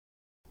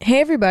Hey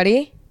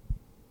everybody,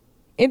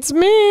 it's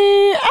me.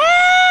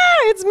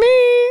 It's me.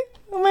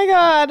 Oh my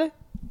god.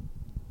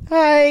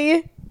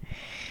 Hi.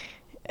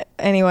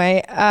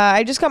 Anyway,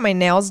 I just got my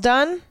nails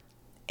done,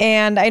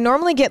 and I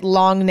normally get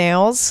long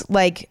nails,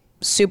 like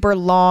super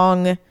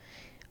long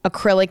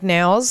acrylic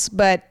nails,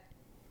 but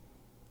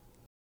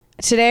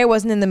today I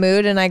wasn't in the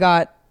mood and I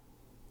got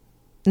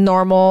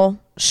normal,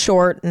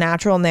 short,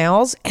 natural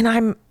nails, and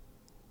I'm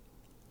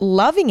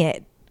loving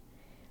it.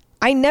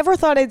 I never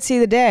thought I'd see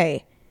the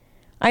day.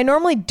 I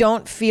normally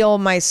don't feel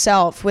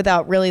myself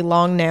without really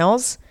long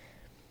nails,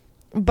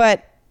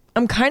 but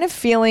I'm kind of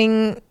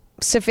feeling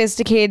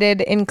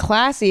sophisticated and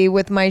classy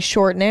with my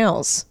short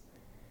nails.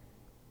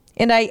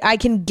 And I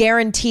can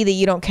guarantee that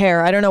you don't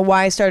care. I don't know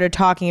why I started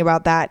talking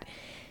about that.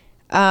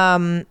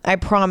 I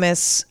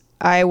promise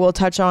I will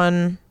touch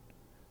on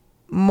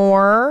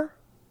more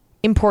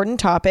important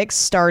topics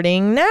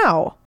starting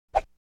now.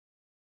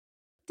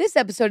 This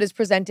episode is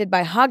presented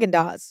by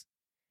Häagen-Dazs.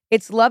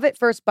 It's love at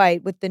first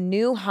bite with the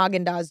new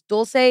Häagen-Dazs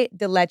Dulce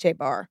de Leche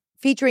bar,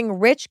 featuring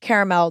rich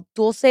caramel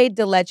dulce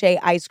de leche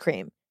ice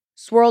cream,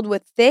 swirled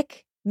with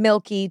thick,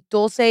 milky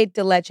dulce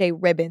de leche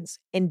ribbons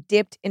and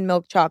dipped in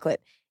milk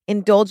chocolate.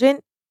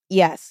 Indulgent?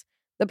 Yes.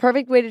 The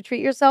perfect way to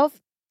treat yourself?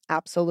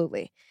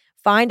 Absolutely.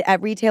 Find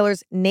at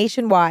retailers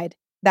nationwide.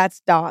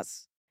 That's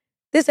Dazs.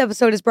 This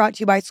episode is brought to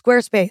you by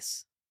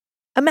Squarespace.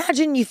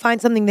 Imagine you find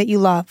something that you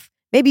love.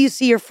 Maybe you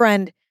see your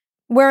friend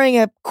wearing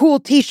a cool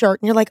t-shirt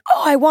and you're like,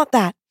 oh, I want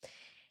that.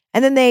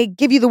 And then they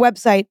give you the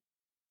website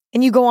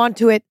and you go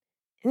onto it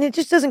and it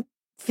just doesn't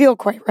feel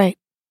quite right.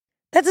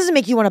 That doesn't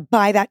make you want to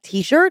buy that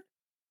t-shirt.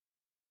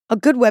 A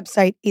good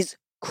website is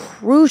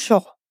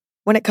crucial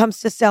when it comes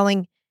to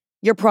selling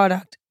your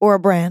product or a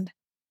brand.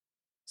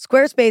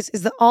 Squarespace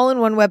is the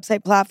all-in-one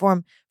website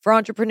platform for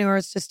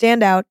entrepreneurs to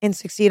stand out and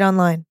succeed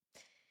online.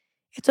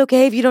 It's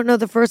okay if you don't know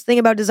the first thing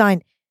about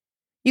design.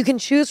 You can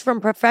choose from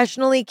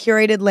professionally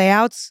curated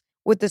layouts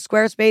with the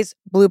Squarespace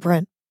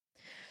Blueprint.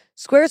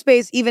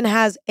 Squarespace even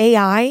has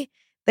AI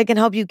that can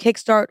help you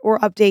kickstart or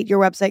update your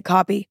website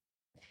copy.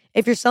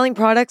 If you're selling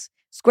products,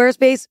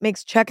 Squarespace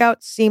makes checkout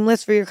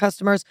seamless for your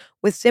customers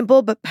with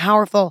simple but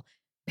powerful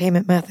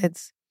payment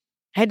methods.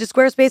 Head to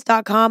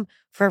squarespace.com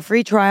for a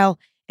free trial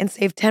and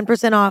save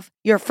 10% off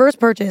your first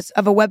purchase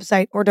of a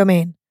website or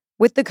domain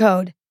with the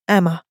code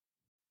EMMA.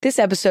 This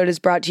episode is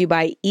brought to you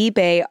by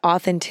eBay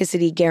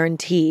Authenticity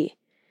Guarantee.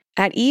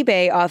 At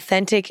eBay,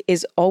 authentic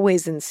is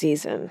always in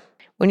season.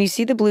 When you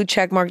see the blue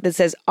check mark that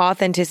says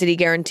Authenticity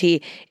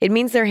Guarantee, it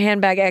means their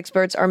handbag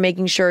experts are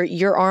making sure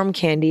your arm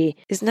candy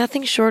is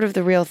nothing short of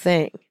the real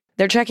thing.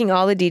 They're checking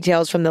all the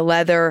details from the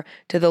leather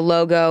to the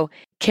logo,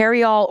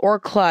 carry-all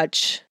or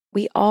clutch.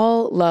 We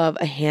all love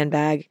a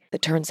handbag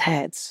that turns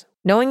heads.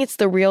 Knowing it's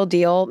the real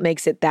deal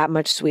makes it that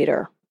much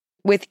sweeter.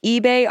 With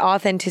eBay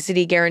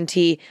Authenticity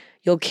Guarantee,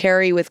 you'll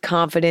carry with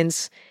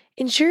confidence.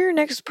 Ensure your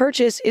next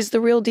purchase is the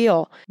real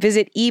deal.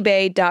 Visit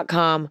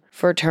ebay.com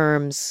for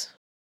terms.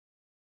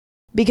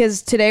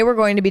 Because today we're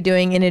going to be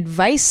doing an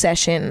advice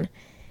session.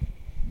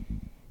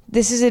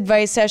 This is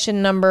advice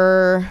session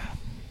number...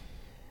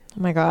 Oh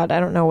my God,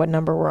 I don't know what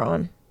number we're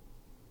on.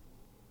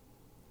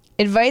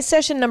 Advice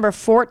session number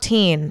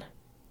 14.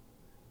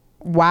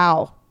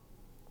 Wow.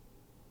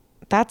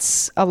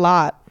 That's a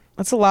lot.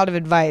 That's a lot of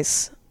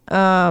advice. But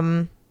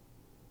I'm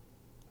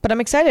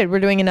excited. We're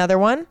doing another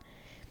one.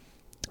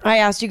 I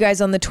asked you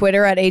guys on the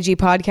Twitter at AG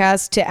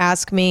Podcast to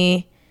ask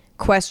me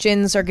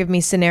questions or give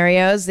me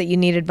scenarios that you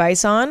need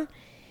advice on.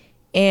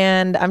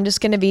 And I'm just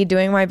going to be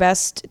doing my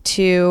best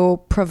to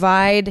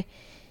provide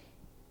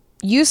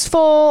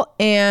useful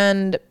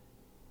and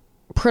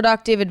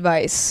productive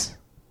advice.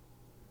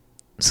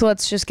 So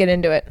let's just get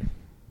into it.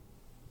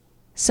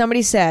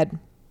 Somebody said,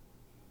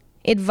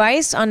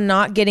 advice on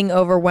not getting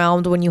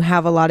overwhelmed when you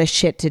have a lot of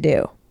shit to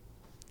do.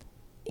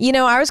 You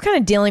know, I was kind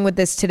of dealing with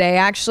this today,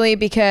 actually,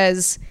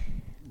 because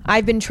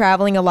I've been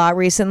traveling a lot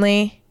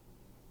recently.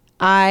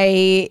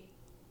 I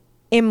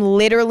am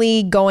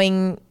literally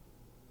going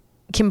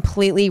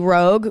completely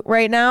rogue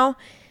right now.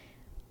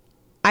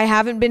 I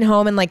haven't been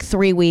home in like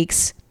 3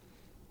 weeks.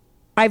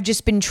 I've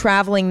just been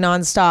traveling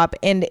nonstop,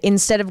 and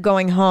instead of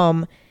going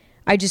home,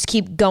 I just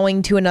keep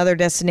going to another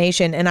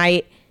destination, and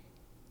I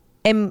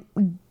am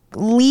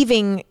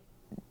leaving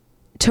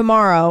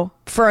tomorrow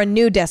for a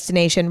new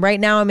destination. Right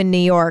now I'm in New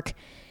York,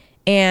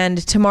 and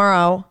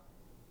tomorrow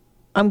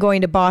I'm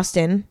going to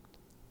Boston.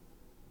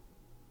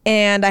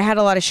 And I had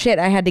a lot of shit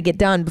I had to get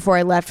done before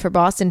I left for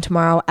Boston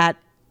tomorrow at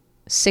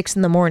 6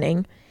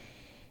 a.m.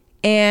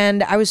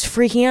 And I was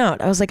freaking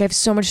out. I was like, I have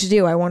so much to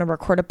do. I want to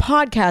record a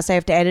podcast. I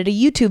have to edit a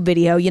YouTube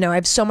video. You know, I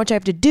have so much I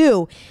have to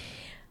do.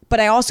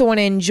 But I also want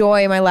to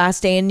enjoy my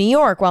last day in New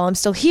York while I'm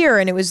still here.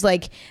 And it was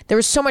like, there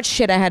was so much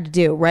shit I had to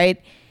do, right?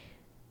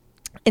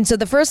 And so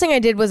the first thing I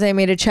did was I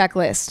made a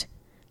checklist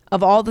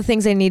of all the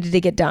things I needed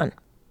to get done.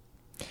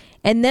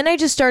 And then I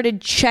just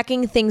started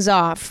checking things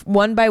off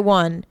one by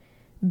one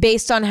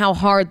based on how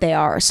hard they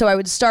are. So I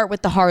would start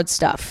with the hard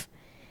stuff.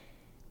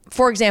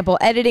 For example,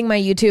 editing my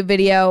YouTube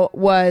video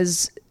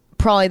was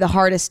probably the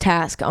hardest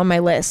task on my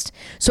list.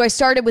 So I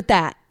started with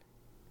that.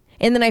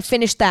 And then I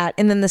finished that.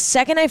 And then the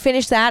second I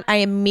finished that, I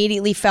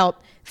immediately felt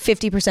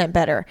 50%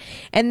 better.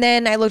 And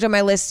then I looked at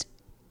my list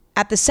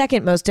at the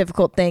second most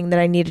difficult thing that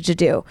I needed to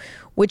do,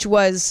 which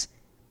was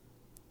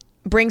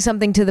bring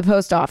something to the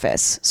post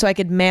office so I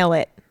could mail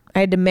it. I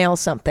had to mail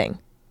something,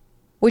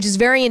 which is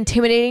very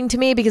intimidating to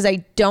me because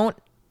I don't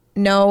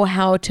know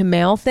how to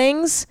mail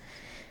things,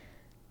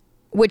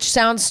 which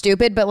sounds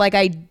stupid, but like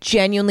I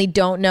genuinely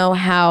don't know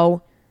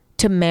how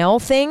to mail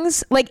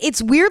things. Like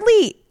it's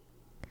weirdly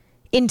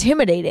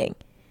intimidating.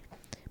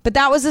 But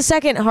that was the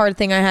second hard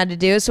thing I had to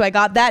do. So I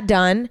got that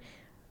done.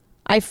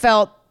 I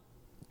felt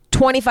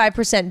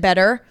 25%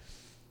 better.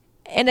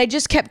 And I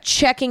just kept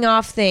checking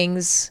off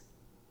things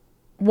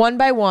one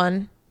by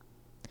one,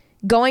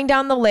 going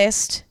down the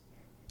list,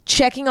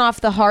 checking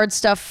off the hard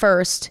stuff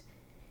first.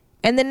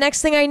 And the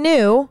next thing I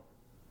knew,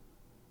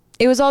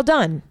 it was all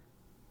done.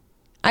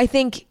 I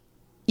think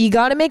you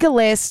got to make a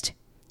list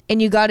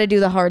and you got to do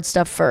the hard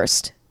stuff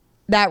first.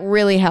 That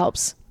really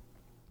helps.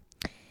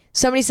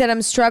 Somebody said,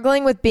 I'm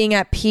struggling with being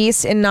at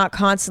peace and not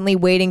constantly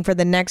waiting for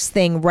the next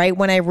thing right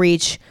when I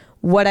reach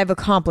what I've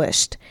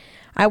accomplished.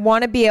 I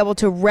want to be able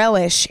to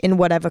relish in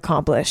what I've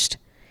accomplished.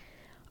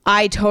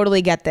 I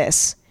totally get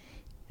this.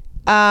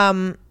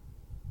 It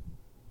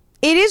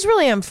is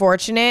really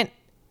unfortunate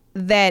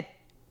that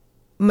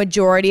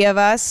majority of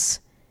us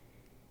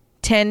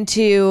tend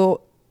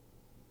to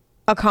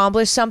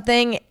accomplish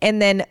something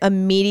and then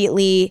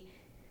immediately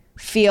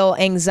feel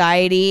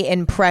anxiety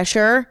and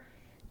pressure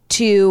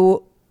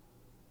to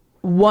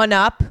one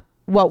up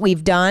what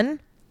we've done.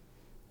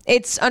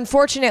 It's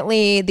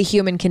unfortunately the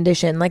human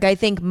condition. Like I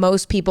think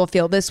most people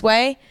feel this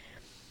way,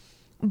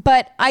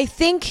 but I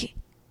think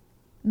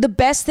the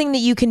best thing that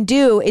you can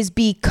do is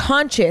be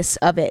conscious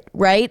of it,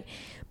 right?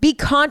 Be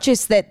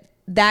conscious that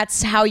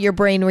that's how your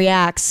brain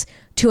reacts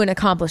to an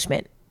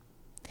accomplishment.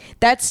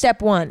 That's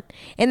step one.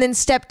 And then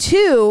step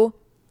two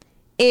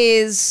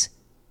is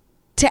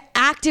to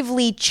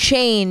actively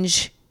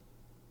change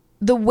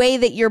the way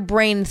that your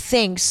brain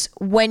thinks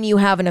when you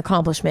have an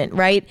accomplishment,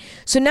 right?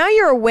 So now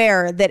you're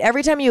aware that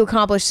every time you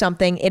accomplish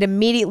something, it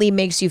immediately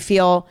makes you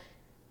feel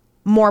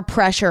more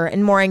pressure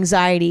and more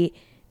anxiety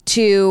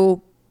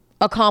to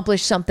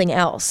accomplish something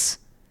else.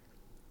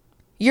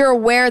 You're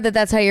aware that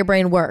that's how your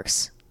brain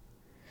works.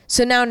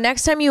 So now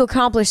next time you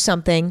accomplish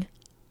something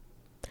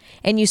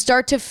and you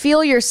start to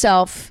feel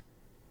yourself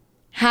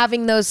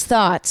having those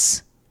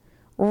thoughts,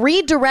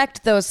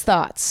 redirect those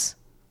thoughts.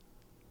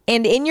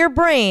 And in your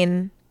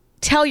brain,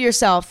 tell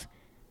yourself,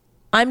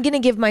 I'm going to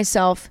give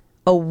myself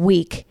a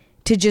week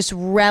to just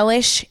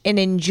relish and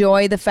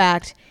enjoy the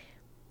fact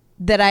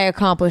that I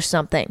accomplished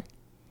something.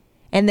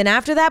 And then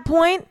after that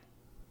point,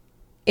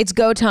 it's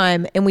go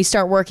time and we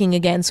start working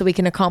again so we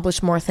can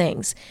accomplish more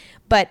things.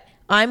 But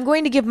I'm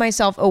going to give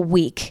myself a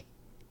week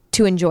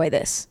to enjoy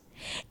this.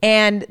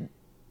 And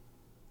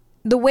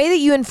the way that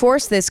you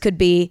enforce this could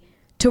be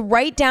to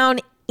write down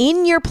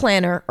in your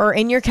planner or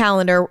in your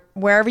calendar,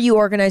 wherever you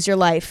organize your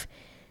life,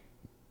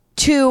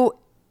 to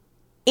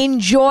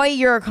enjoy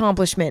your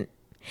accomplishment.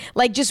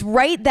 Like just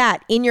write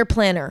that in your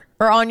planner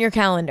or on your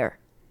calendar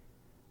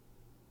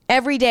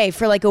every day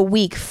for like a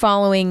week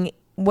following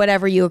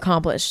whatever you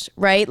accomplished,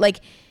 right?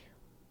 Like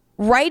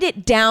write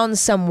it down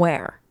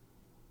somewhere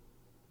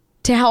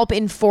to help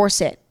enforce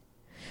it.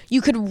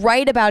 You could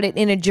write about it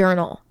in a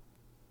journal.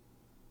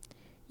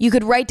 You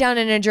could write down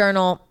in a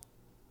journal,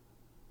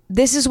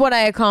 this is what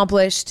I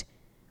accomplished,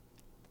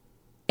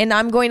 and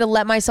I'm going to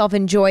let myself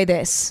enjoy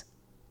this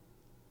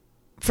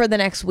for the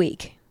next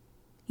week.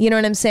 You know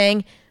what I'm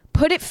saying?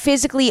 Put it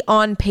physically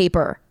on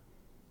paper.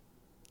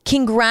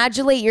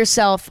 Congratulate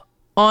yourself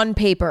on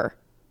paper.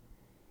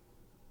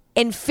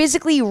 And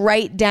physically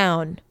write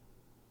down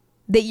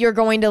that you're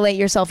going to let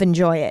yourself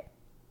enjoy it.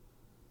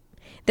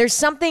 There's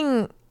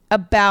something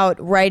about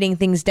writing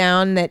things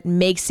down that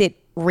makes it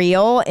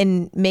real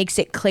and makes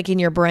it click in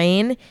your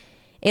brain.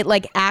 It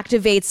like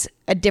activates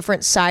a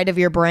different side of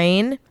your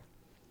brain.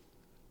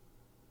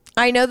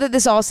 I know that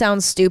this all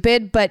sounds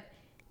stupid, but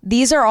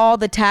these are all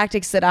the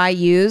tactics that I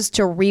use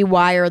to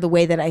rewire the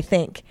way that I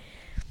think.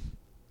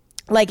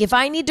 Like if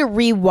I need to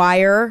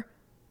rewire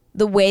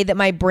the way that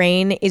my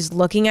brain is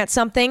looking at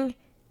something,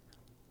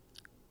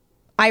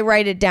 I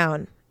write it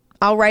down.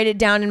 I'll write it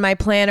down in my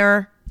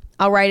planner.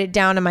 I'll write it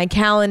down in my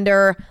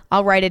calendar.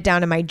 I'll write it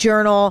down in my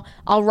journal.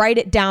 I'll write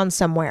it down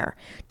somewhere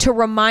to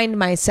remind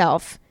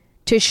myself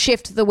to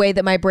shift the way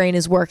that my brain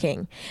is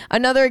working.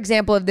 Another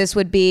example of this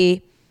would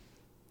be,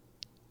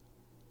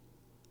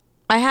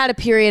 I had a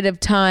period of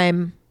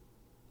time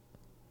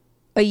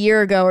a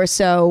year ago or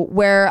so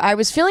where I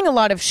was feeling a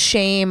lot of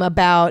shame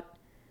about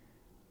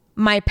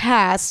my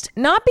past,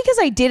 not because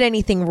I did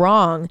anything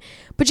wrong,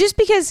 but just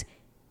because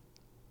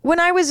when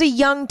I was a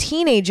young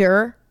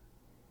teenager,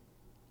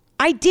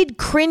 I did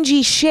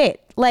cringy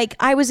shit. Like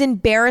I was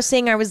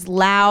embarrassing, I was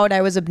loud,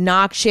 I was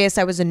obnoxious,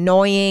 I was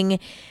annoying.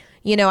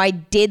 You know, I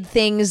did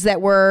things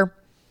that were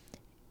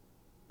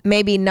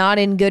maybe not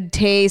in good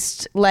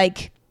taste,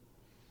 like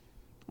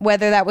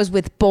whether that was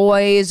with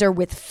boys or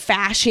with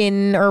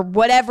fashion or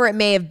whatever it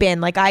may have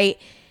been. Like I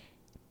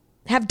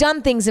have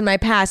done things in my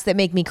past that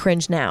make me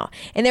cringe now.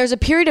 And there was a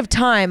period of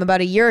time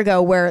about a year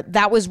ago where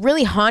that was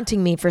really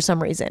haunting me for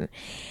some reason.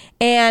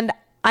 And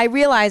I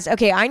realized,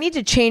 okay, I need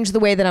to change the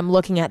way that I'm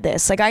looking at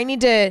this. Like, I need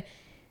to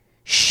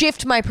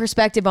shift my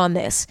perspective on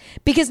this,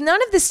 because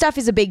none of this stuff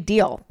is a big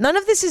deal. None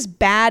of this is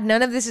bad.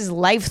 None of this is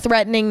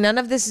life-threatening. None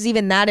of this is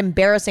even that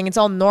embarrassing. It's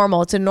all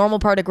normal. It's a normal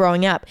part of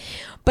growing up.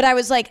 But I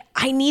was like,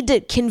 I need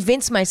to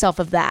convince myself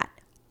of that.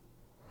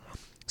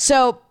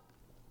 So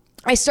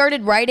I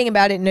started writing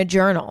about it in a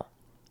journal,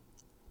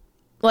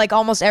 like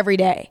almost every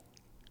day.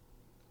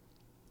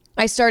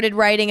 I started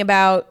writing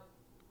about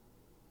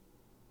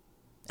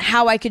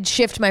how I could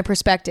shift my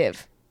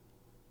perspective.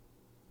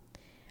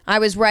 I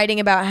was writing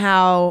about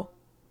how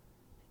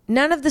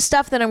none of the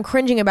stuff that I'm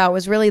cringing about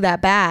was really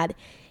that bad.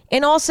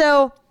 And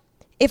also,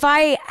 if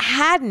I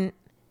hadn't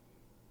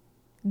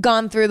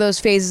gone through those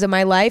phases of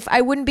my life,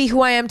 I wouldn't be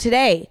who I am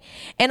today.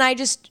 And I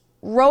just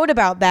wrote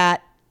about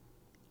that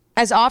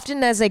as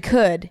often as I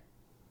could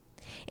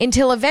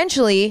until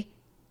eventually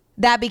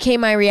that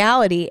became my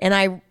reality. And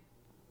I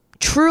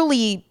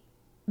truly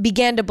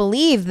began to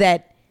believe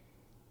that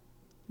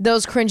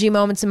those cringy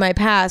moments in my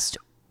past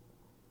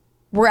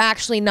were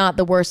actually not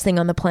the worst thing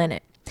on the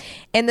planet.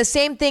 And the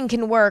same thing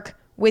can work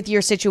with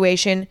your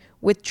situation,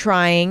 with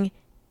trying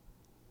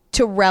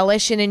to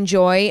relish and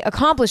enjoy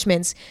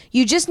accomplishments.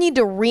 You just need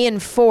to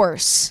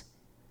reinforce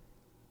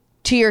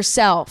to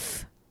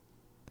yourself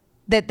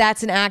that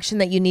that's an action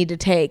that you need to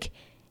take.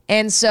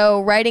 And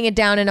so writing it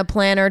down in a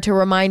planner to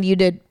remind you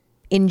to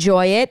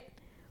enjoy it,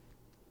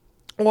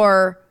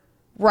 or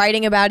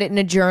writing about it in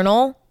a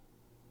journal,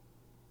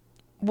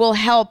 will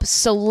help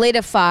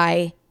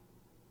solidify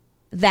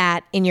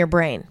that in your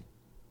brain.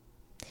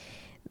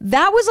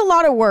 That was a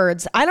lot of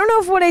words. I don't know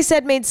if what I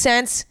said made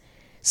sense.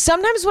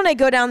 Sometimes when I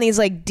go down these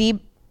like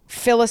deep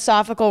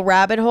philosophical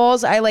rabbit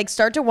holes, I like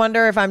start to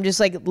wonder if I'm just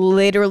like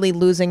literally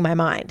losing my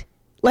mind.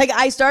 Like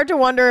I start to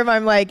wonder if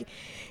I'm like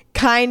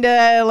kind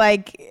of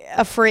like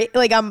afraid,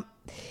 like I'm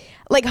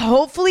like,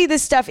 hopefully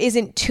this stuff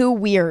isn't too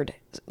weird.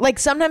 Like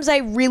sometimes I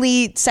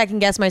really second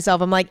guess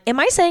myself. I'm like, am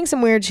I saying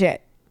some weird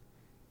shit?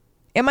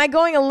 Am I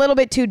going a little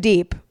bit too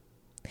deep?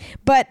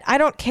 But I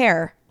don't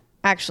care,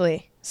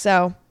 actually.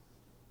 So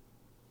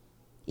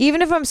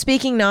even if I'm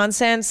speaking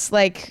nonsense,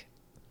 like,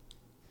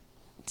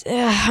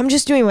 I'm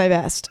just doing my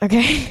best,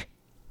 okay?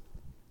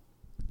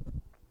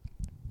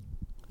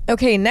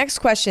 Okay, next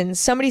question.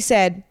 Somebody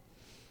said,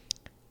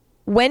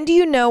 when do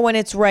you know when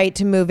it's right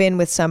to move in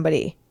with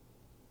somebody?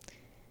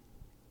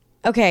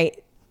 Okay,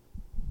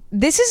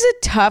 this is a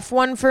tough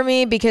one for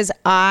me because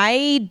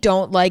I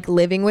don't like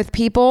living with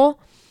people,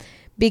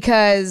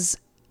 because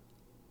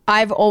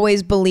I've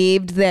always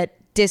believed that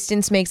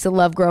distance makes the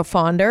love grow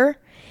fonder,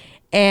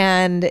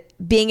 and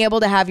being able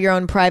to have your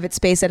own private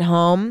space at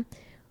home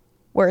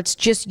where it's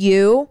just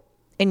you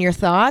and your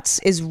thoughts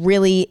is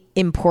really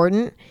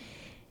important,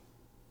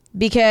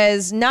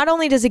 because not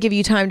only does it give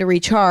you time to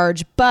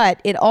recharge,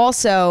 but it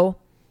also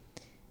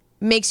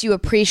makes you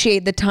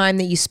appreciate the time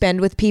that you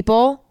spend with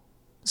people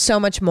so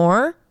much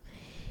more.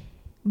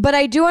 But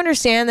I do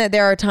understand that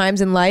there are times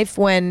in life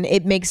when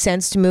it makes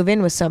sense to move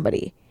in with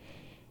somebody.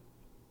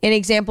 An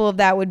example of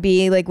that would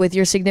be like with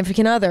your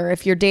significant other.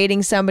 If you're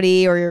dating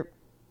somebody, or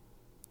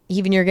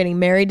you're getting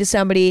married to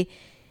somebody,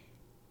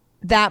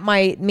 that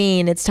might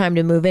mean it's time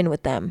to move in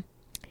with them.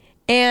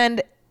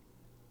 And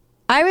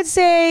I would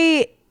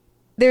say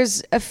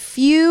there's a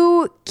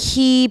few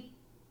key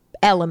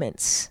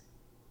elements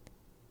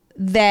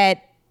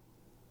that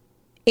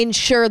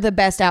ensure the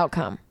best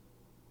outcome.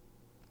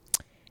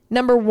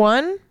 Number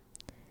one,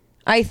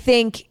 I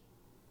think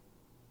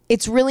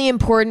it's really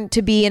important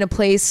to be in a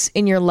place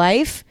in your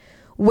life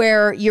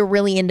where you're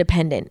really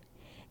independent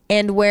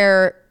and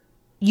where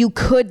you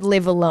could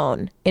live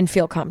alone and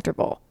feel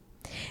comfortable.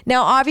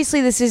 Now,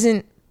 obviously, this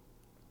isn't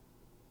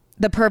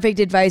the perfect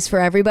advice for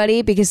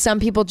everybody, because some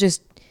people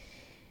just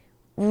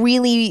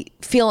really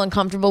feel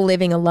uncomfortable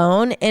living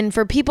alone. And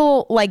for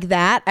people like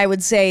that, I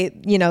would say,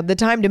 the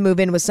time to move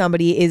in with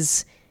somebody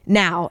is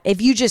now.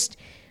 If you just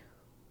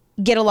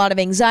get a lot of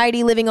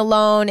anxiety living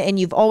alone and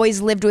you've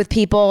always lived with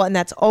people and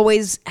that's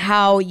always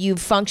how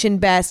you've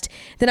functioned best,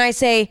 then I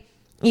say,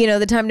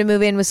 the time to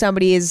move in with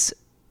somebody is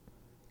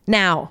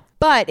now.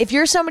 But if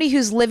you're somebody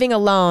who's living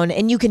alone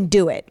and you can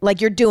do it,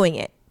 like you're doing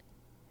it,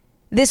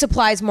 this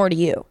applies more to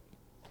you.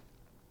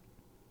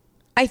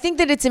 I think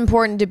that it's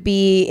important to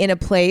be in a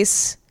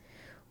place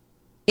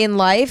in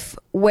life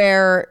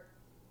where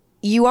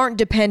you aren't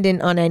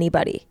dependent on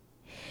anybody,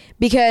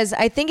 because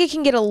I think it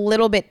can get a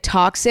little bit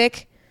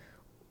toxic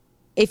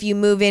if you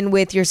move in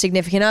with your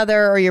significant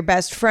other or your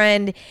best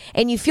friend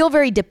and you feel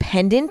very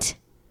dependent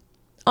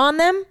on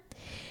them,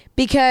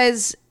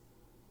 because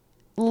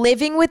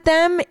living with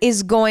them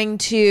is going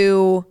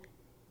to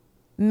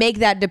make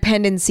that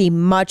dependency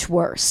much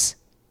worse.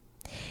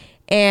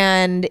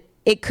 And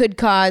it could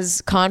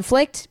cause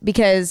conflict,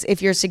 because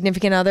if your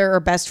significant other or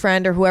best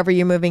friend or whoever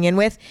you're moving in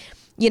with,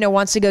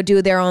 wants to go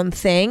do their own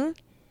thing,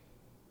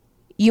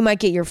 you might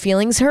get your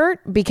feelings hurt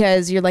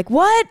because you're like,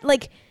 what?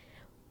 Like,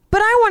 but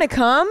I want to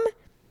come.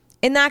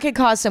 And that could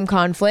cause some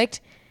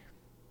conflict.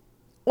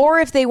 Or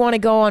if they want to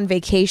go on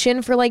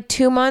vacation for like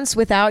 2 months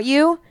without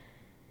you,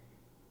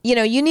 you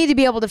know, you need to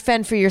be able to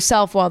fend for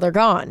yourself while they're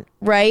gone,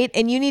 right?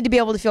 And you need to be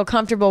able to feel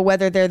comfortable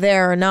whether they're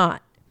there or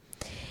not.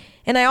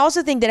 And I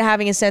also think that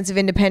having a sense of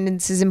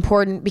independence is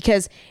important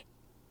because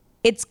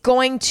it's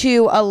going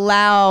to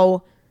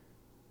allow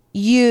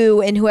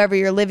you and whoever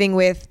you're living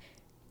with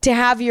to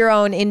have your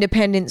own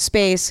independent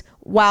space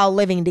while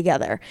living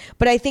together.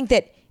 But I think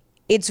that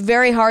it's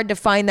very hard to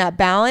find that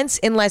balance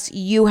unless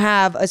you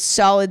have a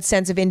solid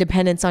sense of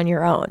independence on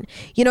your own.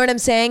 You know what I'm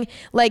saying?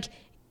 Like,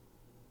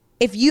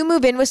 if you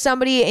move in with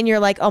somebody and you're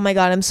like, oh my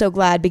God, I'm so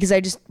glad because I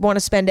just want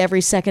to spend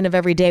every second of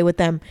every day with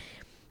them.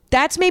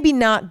 That's maybe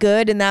not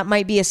good. And that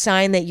might be a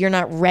sign that you're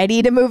not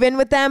ready to move in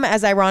with them,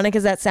 as ironic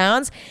as that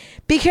sounds,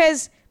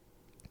 because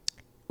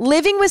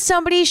living with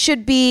somebody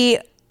should be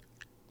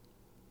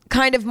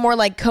kind of more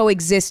like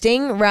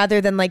coexisting rather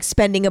than like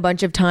spending a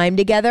bunch of time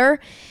together,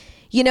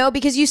 you know,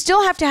 because you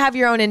still have to have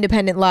your own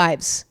independent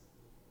lives.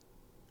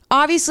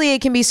 Obviously,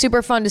 it can be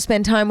super fun to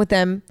spend time with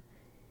them,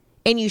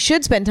 and you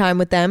should spend time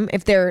with them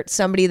if they're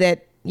somebody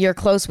that you're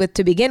close with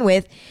to begin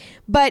with,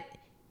 but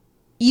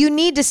you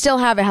need to still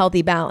have a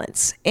healthy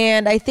balance.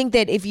 And I think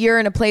that if you're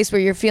in a place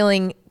where you're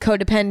feeling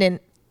codependent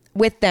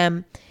with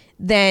them,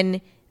 then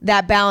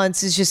that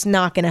balance is just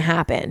not going to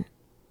happen.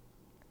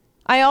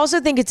 I also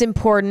think it's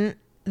important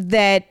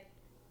that,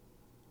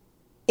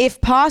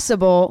 if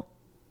possible,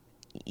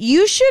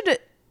 you should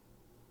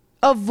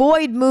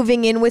avoid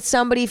moving in with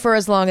somebody for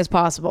as long as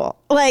possible.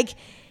 Like,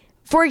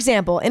 for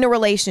example, in a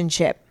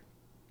relationship,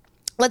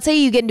 let's say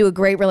you get into a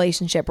great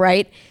relationship,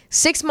 right?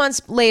 6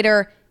 months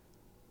later,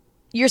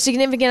 your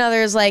significant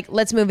other is like,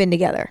 let's move in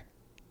together.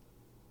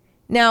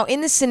 Now,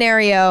 in this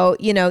scenario,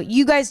 you know,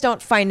 you guys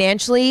don't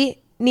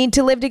financially need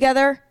to live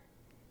together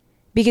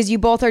because you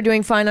both are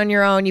doing fine on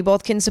your own. You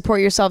both can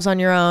support yourselves on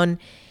your own.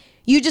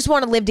 You just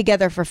want to live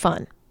together for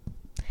fun.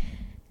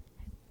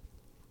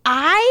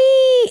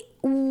 I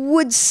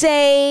would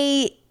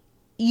say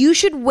you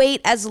should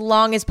wait as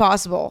long as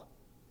possible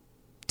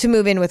to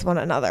move in with one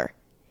another,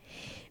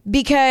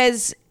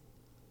 because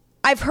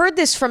I've heard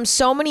this from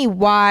so many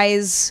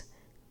wise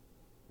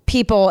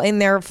people in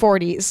their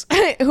 40s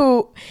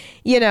who,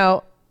 you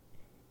know,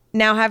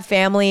 now have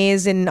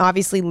families and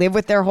obviously live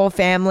with their whole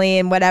family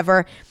and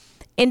whatever.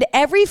 And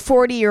every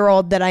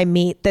 40-year-old that I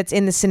meet that's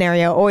in the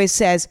scenario always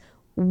says,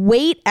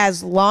 wait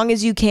as long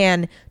as you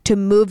can to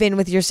move in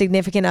with your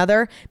significant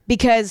other,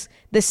 because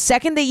the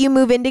second that you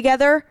move in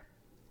together,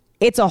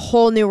 it's a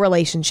whole new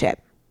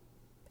relationship.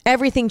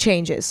 Everything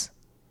changes,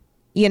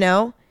 you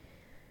know?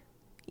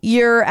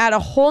 You're at a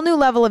whole new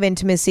level of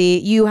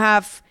intimacy. You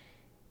have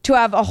to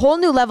have a whole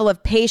new level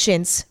of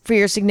patience for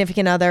your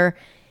significant other.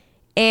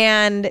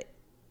 And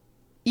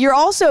you're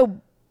also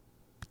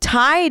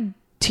tied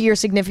to your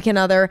significant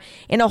other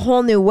in a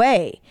whole new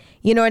way.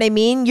 You know what I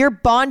mean? You're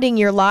bonding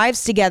your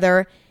lives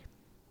together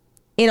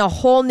in a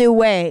whole new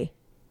way.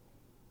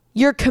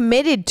 You're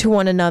committed to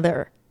one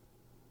another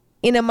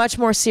in a much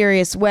more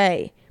serious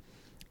way.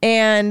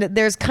 And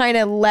there's kind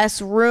of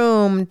less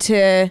room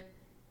to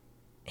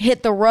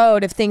hit the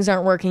road if things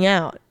aren't working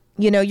out.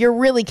 You know, you're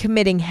really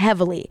committing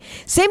heavily.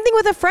 Same thing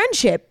with a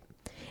friendship.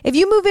 If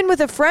you move in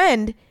with a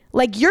friend,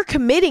 like, you're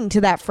committing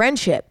to that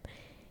friendship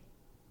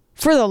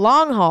for the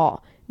long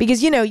haul,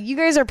 because, you know, you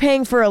guys are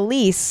paying for a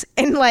lease,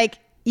 and like,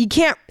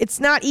 it's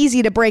not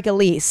easy to break a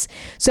lease.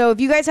 So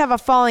if you guys have a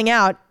falling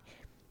out,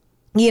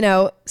 you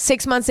know,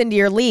 6 months into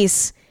your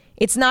lease,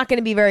 it's not going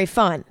to be very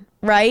fun,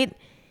 right?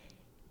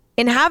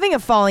 And having a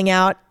falling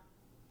out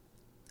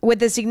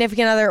with a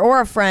significant other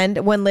or a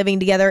friend when living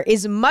together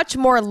is much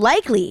more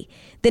likely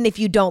than if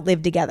you don't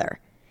live together.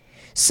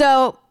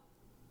 So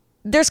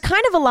there's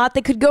kind of a lot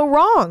that could go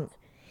wrong.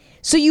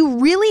 So you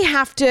really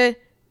have to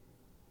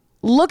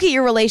look at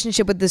your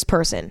relationship with this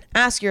person.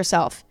 Ask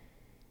yourself,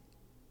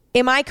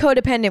 am I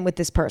codependent with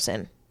this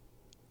person?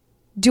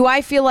 Do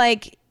I feel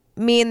like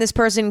me and this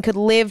person could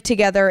live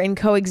together and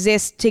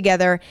coexist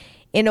together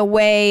in a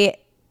way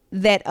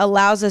that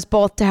allows us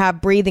both to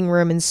have breathing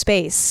room and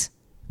space?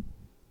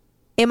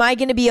 Am I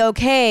going to be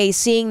okay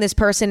seeing this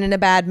person in a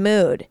bad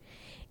mood?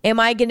 Am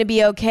I going to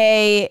be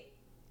okay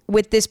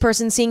with this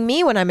person seeing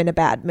me when I'm in a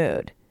bad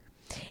mood?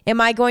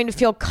 Am I going to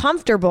feel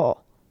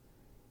comfortable,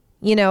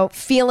 you know,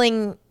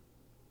 feeling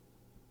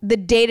the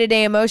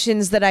day-to-day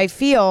emotions that I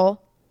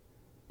feel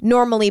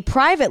normally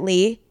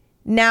privately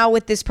now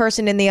with this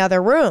person in the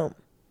other room?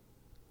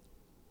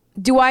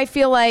 Do I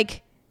feel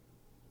like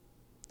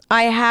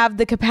I have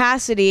the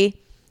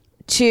capacity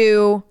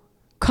to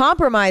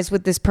compromise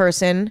with this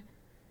person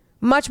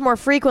much more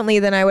frequently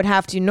than I would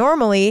have to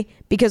normally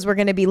because we're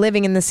going to be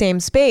living in the same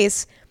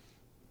space?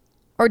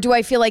 Or do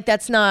I feel like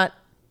that's not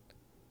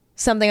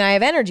something I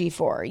have energy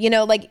for? You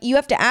know, like, you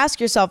have to ask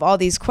yourself all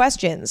these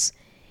questions.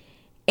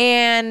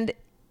 And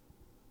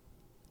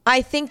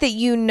I think that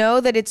you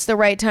know that it's the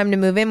right time to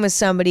move in with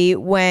somebody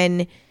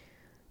when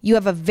you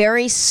have a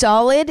very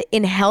solid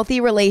and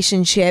healthy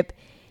relationship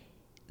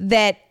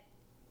that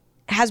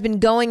has been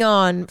going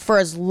on for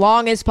as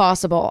long as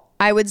possible.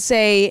 I would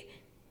say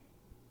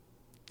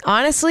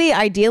Honestly,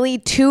 ideally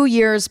 2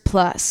 years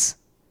plus.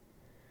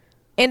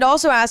 And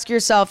also ask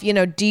yourself,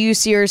 do you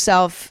see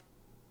yourself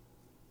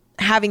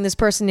having this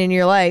person in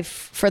your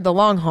life for the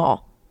long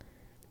haul?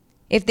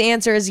 If the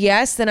answer is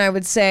yes, then I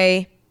would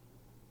say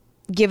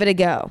give it a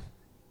go.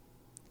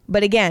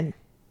 But again,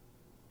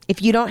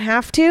 if you don't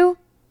have to,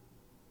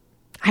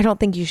 I don't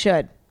think you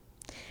should.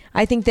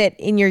 I think that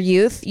in your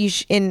youth,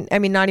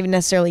 not even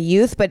necessarily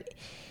youth, but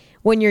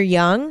when you're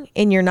young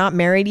and you're not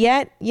married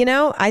yet,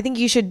 I think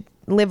you should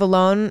live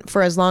alone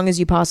for as long as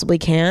you possibly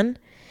can.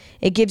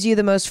 It gives you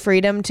the most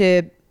freedom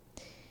to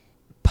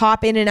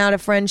pop in and out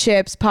of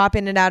friendships, pop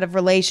in and out of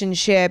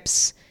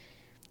relationships,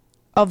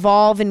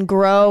 evolve and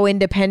grow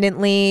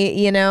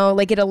independently,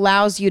 it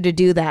allows you to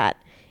do that.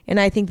 And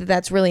I think that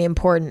that's really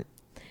important.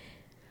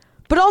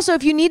 But also,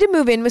 if you need to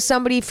move in with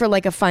somebody for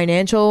like a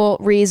financial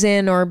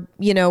reason or,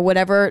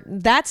 whatever,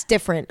 that's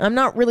different. I'm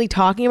not really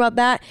talking about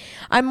that.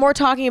 I'm more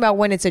talking about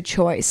when it's a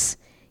choice,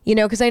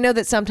 because I know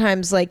that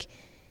sometimes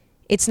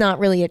it's not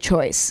really a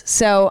choice.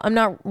 So I'm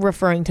not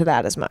referring to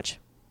that as much.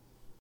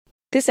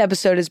 This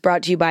episode is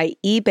brought to you by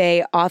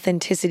eBay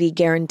Authenticity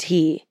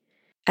Guarantee.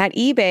 At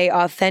eBay,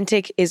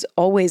 authentic is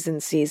always in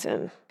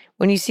season.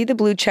 When you see the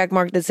blue check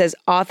mark that says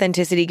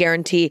Authenticity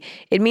Guarantee,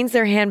 it means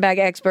their handbag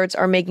experts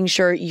are making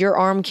sure your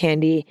arm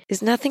candy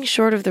is nothing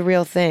short of the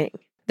real thing.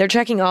 They're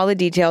checking all the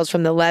details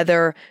from the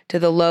leather to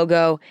the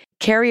logo,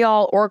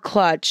 carry-all or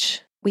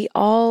clutch. We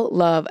all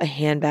love a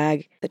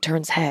handbag that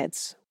turns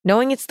heads.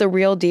 Knowing it's the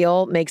real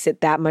deal makes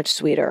it that much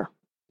sweeter.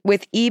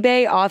 With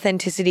eBay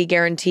Authenticity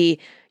Guarantee,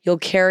 you'll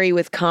carry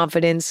with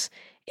confidence.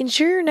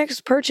 Ensure your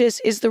next purchase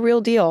is the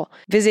real deal.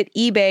 Visit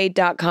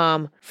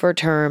ebay.com for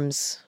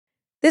terms.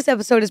 This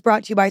episode is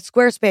brought to you by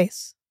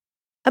Squarespace.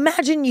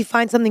 Imagine you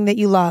find something that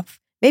you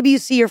love. Maybe you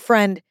see your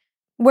friend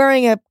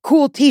wearing a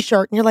cool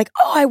t-shirt and you're like,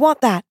 oh, I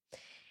want that.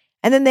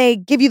 And then they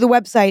give you the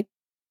website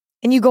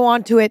and you go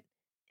onto it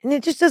and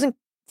it just doesn't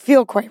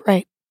feel quite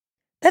right.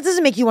 That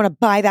doesn't make you want to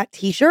buy that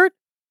t-shirt.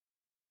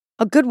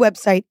 A good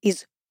website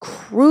is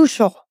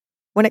crucial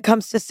when it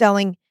comes to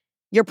selling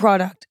your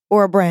product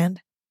or a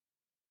brand.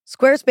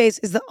 Squarespace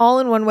is the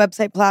all-in-one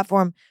website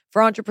platform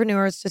for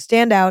entrepreneurs to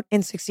stand out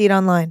and succeed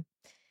online.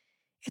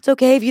 It's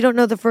okay if you don't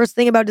know the first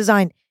thing about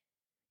design.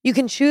 You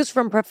can choose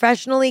from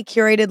professionally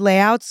curated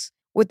layouts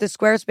with the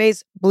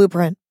Squarespace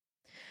Blueprint.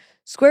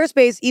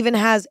 Squarespace even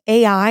has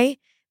AI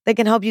that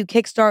can help you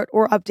kickstart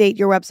or update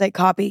your website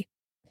copy.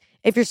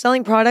 If you're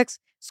selling products,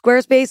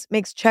 Squarespace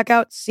makes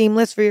checkout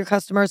seamless for your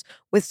customers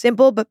with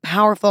simple but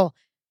powerful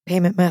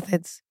payment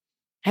methods.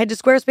 Head to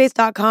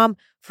squarespace.com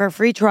for a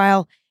free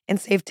trial and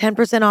save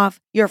 10%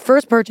 off your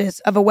first purchase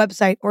of a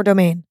website or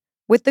domain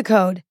with the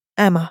code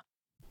EMMA.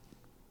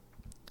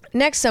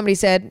 Next, somebody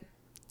said,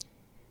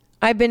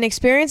 I've been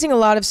experiencing a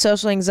lot of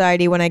social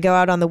anxiety when I go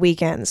out on the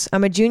weekends.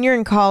 I'm a junior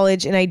in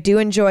college and I do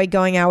enjoy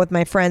going out with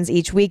my friends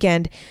each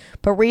weekend.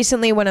 But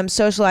recently when I'm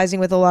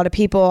socializing with a lot of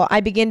people, I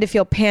begin to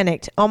feel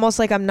panicked, almost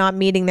like I'm not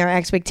meeting their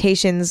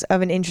expectations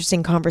of an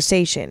interesting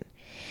conversation.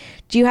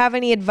 Do you have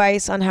any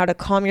advice on how to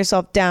calm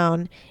yourself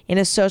down in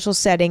a social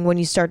setting when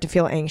you start to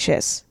feel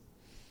anxious?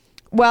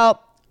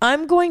 Well,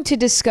 I'm going to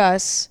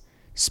discuss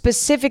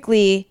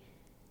specifically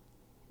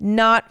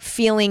not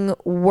feeling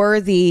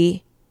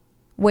worthy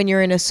when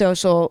you're in a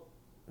social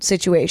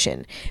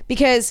situation,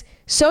 because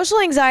social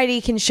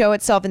anxiety can show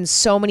itself in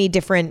so many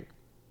different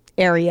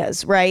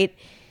areas, right?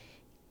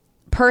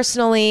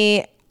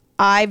 Personally,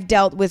 I've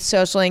dealt with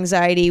social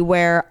anxiety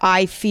where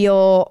I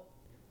feel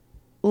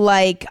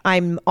like I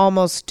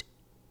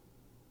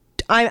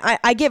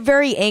get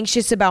very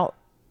anxious about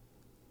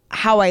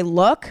how I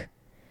look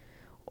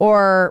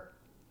or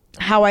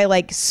how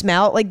I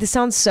smell. This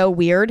sounds so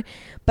weird,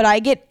 but I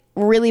get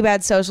really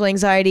bad social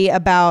anxiety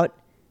about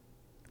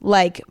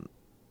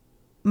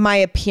my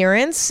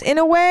appearance in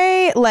a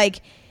way.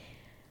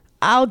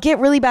 I'll get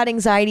really bad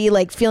anxiety,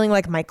 feeling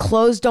like my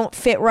clothes don't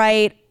fit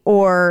right,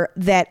 or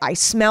that I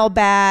smell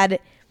bad,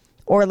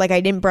 or I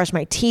didn't brush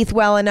my teeth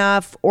well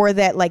enough, or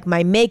that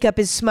my makeup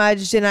is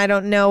smudged and I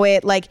don't know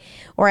it,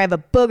 or I have a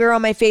booger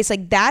on my face.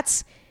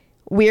 That's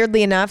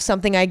weirdly enough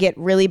something I get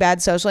really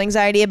bad social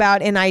anxiety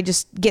about. And I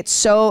just get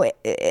so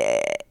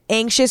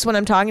anxious when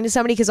I'm talking to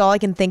somebody because all I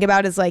can think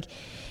about is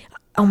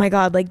oh my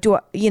God, do I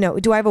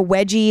have a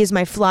wedgie? Is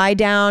my fly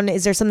down?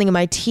 Is there something in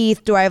my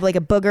teeth? Do I have a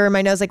booger in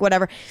my nose?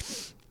 Whatever.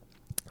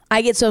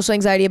 I get social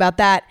anxiety about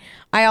that.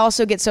 I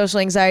also get social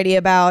anxiety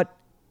about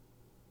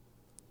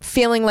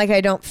feeling like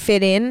I don't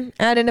fit in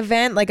at an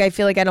event. I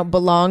feel like I don't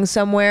belong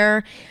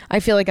somewhere. I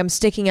feel like I'm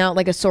sticking out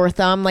like a sore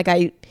thumb.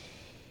 I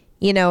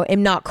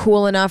am not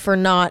cool enough or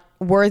not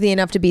worthy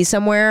enough to be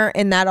somewhere.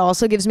 And that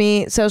also gives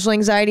me social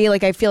anxiety.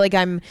 I feel like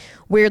I'm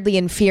weirdly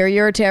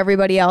inferior to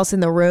everybody else in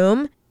the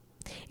room.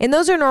 And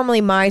those are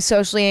normally my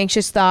socially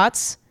anxious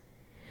thoughts.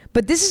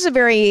 But this is a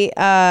very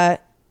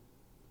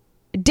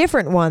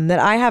different one that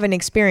I haven't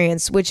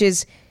experienced, which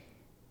is,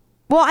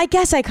 well, I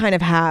guess I kind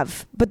of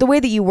have, but the way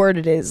that you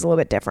worded it is a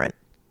little bit different.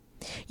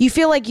 You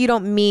feel like you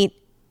don't meet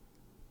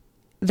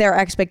their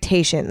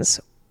expectations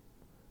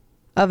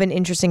of an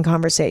interesting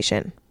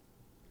conversation.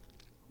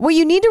 What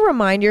you need to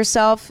remind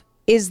yourself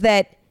is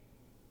that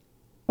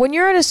when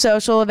you're at a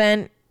social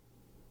event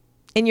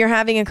and you're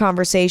having a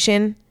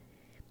conversation,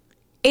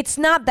 it's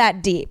not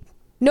that deep.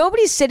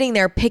 Nobody's sitting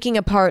there picking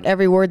apart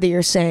every word that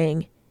you're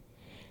saying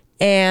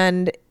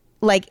and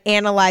like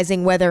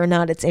analyzing whether or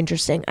not it's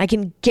interesting. I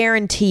can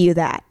guarantee you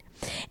that.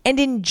 And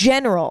in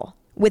general,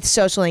 with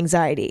social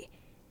anxiety,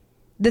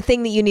 the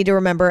thing that you need to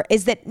remember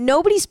is that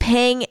nobody's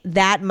paying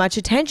that much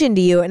attention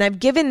to you. And I've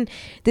given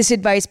this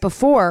advice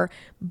before,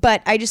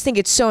 but I just think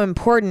it's so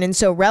important and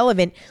so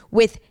relevant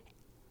with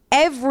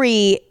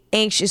every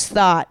anxious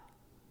thought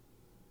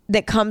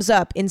that comes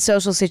up in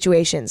social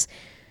situations.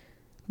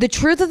 The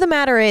truth of the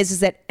matter is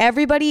that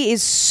everybody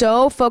is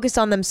so focused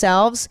on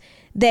themselves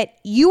that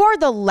you are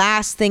the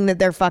last thing that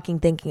they're fucking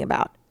thinking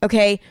about.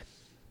 Okay?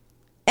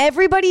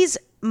 Everybody's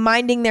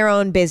minding their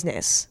own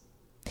business.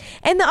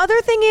 And the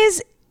other thing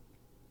is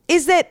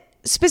that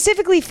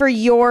specifically for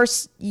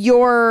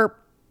your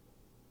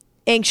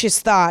anxious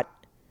thought,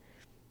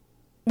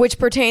 which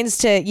pertains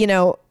to, you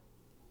know,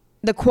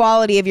 the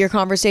quality of your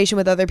conversation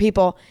with other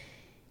people,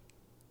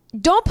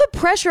 don't put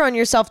pressure on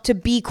yourself to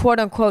be quote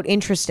unquote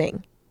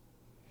interesting.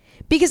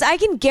 Because I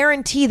can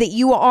guarantee that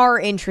you are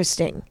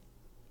interesting.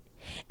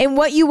 And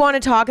what you want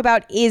to talk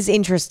about is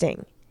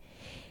interesting.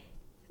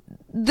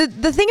 The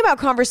thing about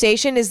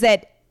conversation is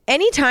that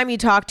anytime you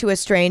talk to a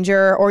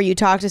stranger or you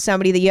talk to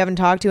somebody that you haven't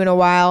talked to in a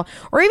while,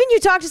 or even you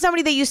talk to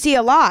somebody that you see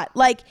a lot,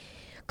 like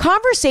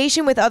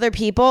conversation with other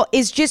people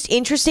is just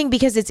interesting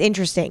because it's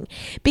interesting.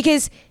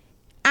 Because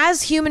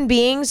as human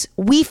beings,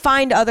 we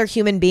find other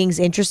human beings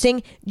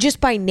interesting just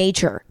by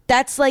nature.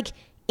 That's like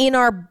in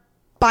our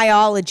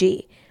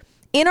biology.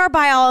 In our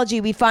biology,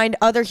 we find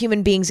other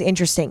human beings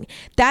interesting.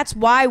 That's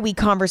why we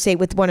conversate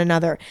with one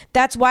another.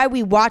 That's why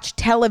we watch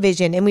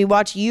television and we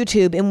watch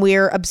YouTube and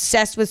we're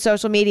obsessed with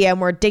social media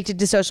and we're addicted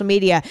to social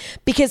media.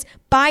 Because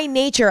by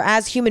nature,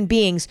 as human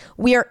beings,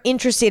 we are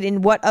interested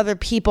in what other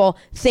people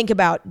think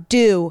about,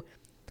 do,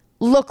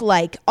 look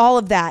like, all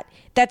of that.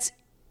 That's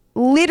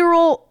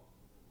literal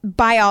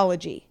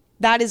biology.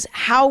 That is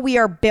how we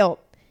are built.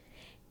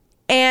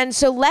 And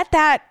so let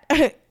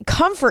that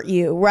comfort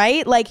you,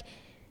 right? Like,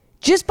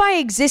 just by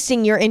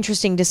existing, you're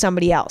interesting to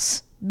somebody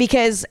else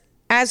because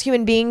as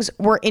human beings,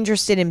 we're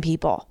interested in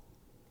people.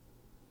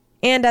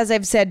 And as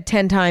I've said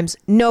 10 times,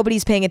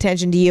 nobody's paying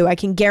attention to you. I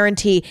can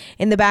guarantee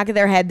in the back of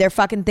their head, they're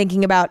fucking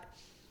thinking about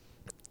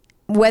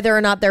whether or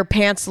not their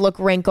pants look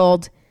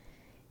wrinkled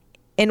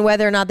and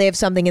whether or not they have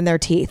something in their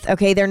teeth.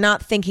 Okay. They're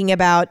not thinking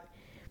about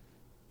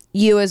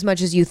you as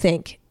much as you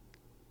think.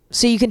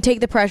 So you can take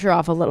the pressure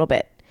off a little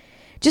bit.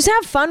 Just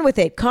have fun with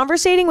it.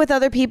 Conversating with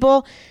other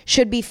people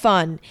should be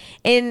fun.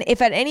 And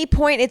if at any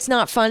point it's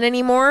not fun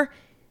anymore,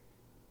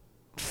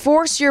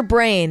 force your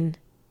brain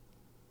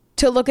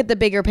to look at the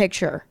bigger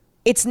picture.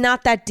 It's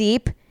not that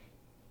deep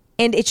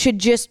and it should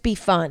just be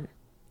fun.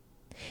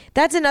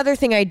 That's another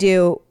thing I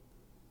do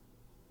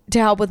to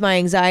help with my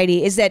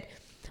anxiety is that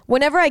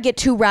whenever I get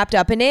too wrapped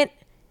up in it,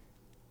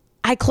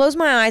 I close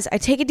my eyes, I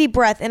take a deep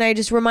breath, and I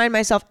just remind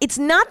myself, it's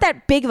not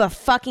that big of a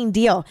fucking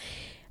deal.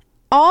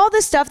 All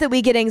the stuff that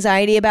we get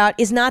anxiety about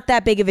is not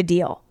that big of a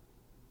deal.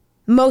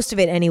 Most of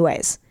it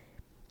anyways.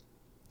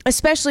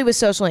 Especially with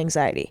social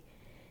anxiety.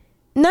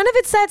 None of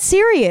it's that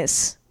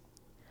serious.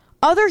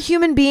 Other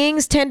human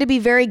beings tend to be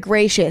very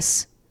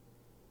gracious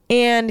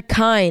and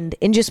kind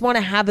and just want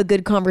to have a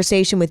good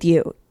conversation with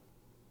you.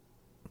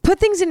 Put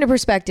things into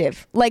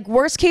perspective. Like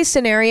worst case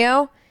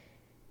scenario,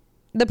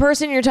 the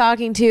person you're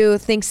talking to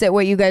thinks that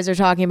what you guys are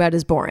talking about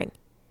is boring.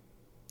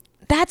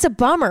 That's a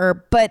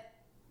bummer, but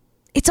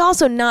it's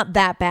also not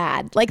that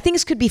bad. Like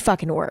things could be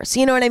fucking worse.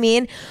 You know what I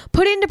mean?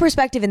 Put it into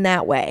perspective in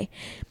that way.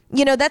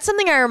 You know, that's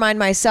something I remind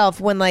myself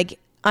when like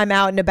I'm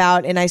out and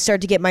about and I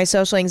start to get my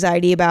social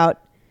anxiety about,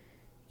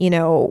 you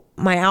know,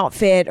 my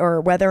outfit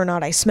or whether or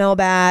not I smell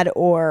bad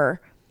or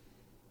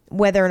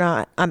whether or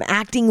not I'm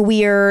acting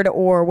weird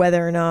or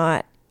whether or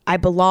not I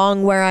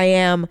belong where I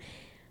am.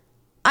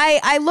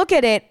 I look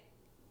at it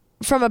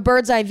from a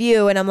bird's eye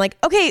view and I'm like,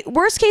 okay,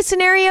 worst case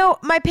scenario,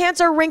 my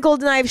pants are wrinkled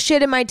and I have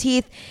shit in my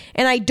teeth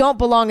and I don't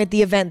belong at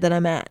the event that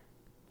I'm at.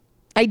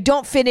 I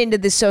don't fit into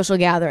this social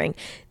gathering.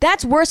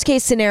 That's worst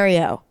case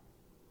scenario.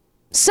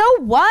 So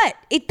what?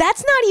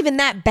 That's not even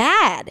that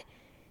bad.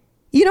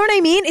 You know what I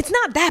mean? It's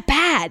not that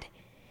bad.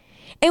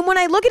 And when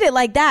I look at it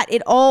like that,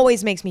 it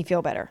always makes me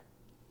feel better.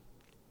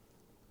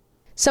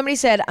 Somebody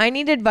said, I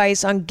need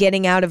advice on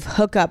getting out of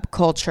hookup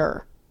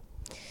culture.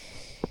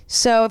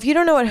 So if you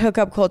don't know what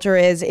hookup culture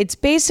is, it's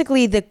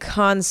basically the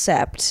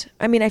concept.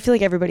 I mean, I feel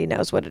like everybody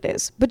knows what it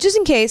is, but just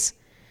in case,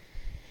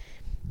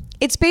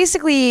 it's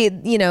basically,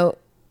 you know,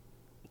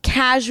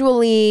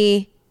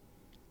 casually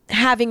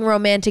having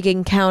romantic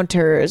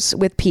encounters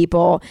with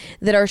people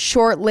that are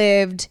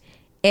short-lived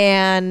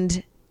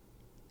and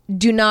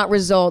do not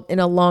result in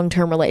a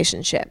long-term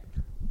relationship.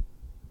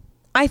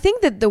 I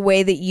think that the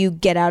way that you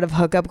get out of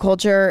hookup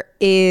culture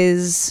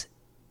is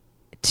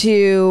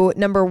to,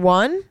 number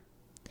one,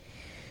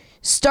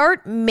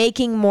 start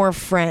making more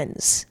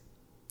friends.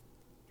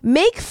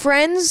 Make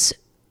friends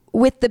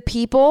with the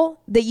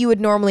people that you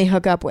would normally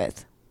hook up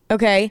with.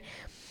 Okay?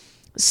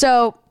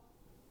 So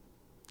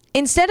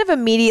instead of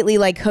immediately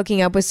like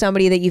hooking up with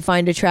somebody that you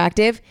find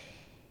attractive,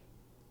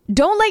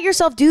 don't let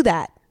yourself do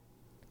that.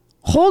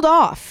 Hold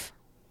off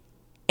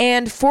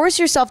and force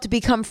yourself to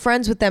become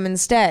friends with them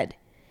instead.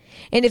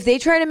 And if they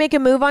try to make a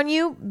move on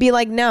you, be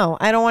like, no,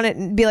 I don't want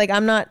it. Be like,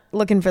 I'm not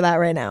looking for that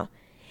right now.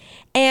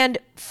 And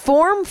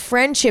form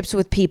friendships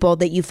with people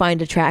that you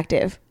find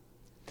attractive.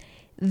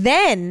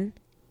 Then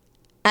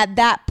at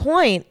that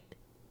point,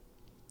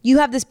 you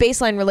have this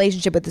baseline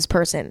relationship with this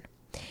person.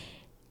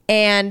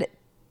 And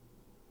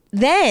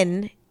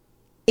then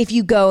if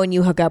you go and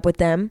you hook up with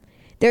them,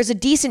 there's a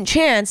decent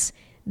chance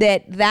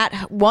that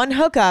that one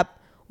hookup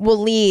will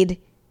lead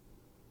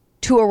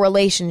to a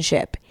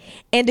relationship,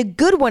 and a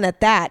good one at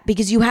that,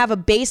 because you have a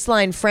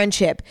baseline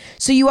friendship.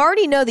 So you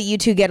already know that you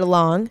two get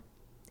along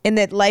and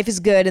that life is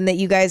good and that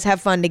you guys have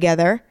fun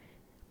together.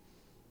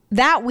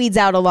 That weeds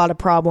out a lot of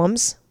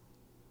problems,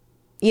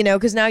 you know,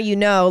 because now you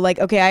know, like,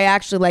 okay, I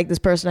actually like this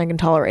person, I can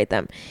tolerate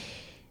them.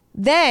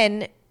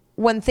 Then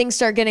when things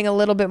start getting a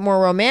little bit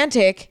more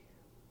romantic,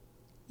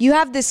 you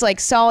have this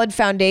like solid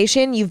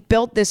foundation. You've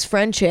built this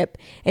friendship,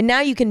 and now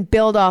you can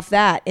build off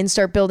that and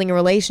start building a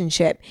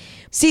relationship.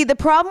 See, the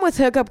problem with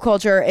hookup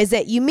culture is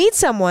that you meet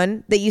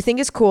someone that you think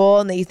is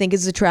cool and that you think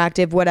is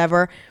attractive,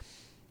 whatever,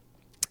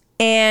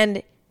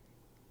 and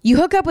you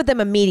hook up with them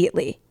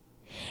immediately.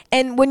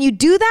 And when you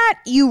do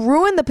that, you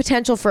ruin the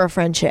potential for a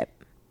friendship.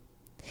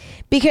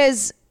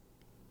 Because,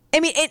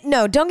 I mean,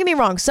 no, don't get me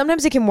wrong.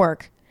 Sometimes it can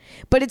work,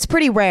 but it's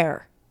pretty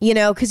rare, you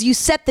know, because you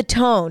set the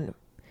tone.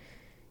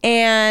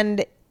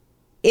 And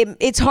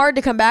it's hard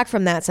to come back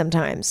from that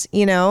sometimes,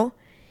 you know?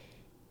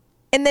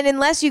 And then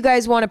unless you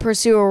guys want to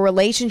pursue a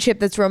relationship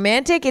that's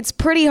romantic, it's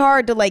pretty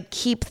hard to like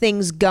keep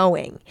things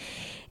going.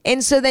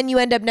 And so then you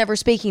end up never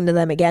speaking to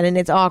them again, and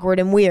it's awkward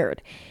and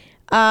weird.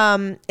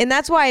 And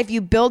that's why if you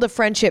build a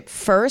friendship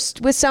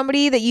first with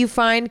somebody that you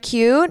find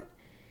cute,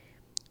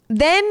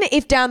 then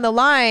if down the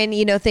line,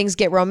 you know, things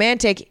get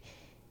romantic,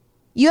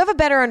 you have a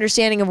better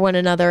understanding of one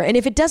another. And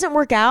if it doesn't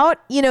work out,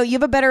 you know, you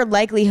have a better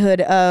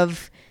likelihood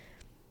of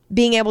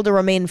being able to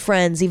remain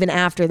friends even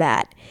after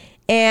that.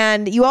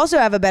 And you also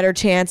have a better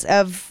chance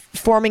of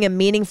forming a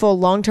meaningful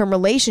long-term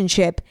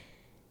relationship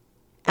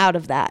out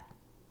of that.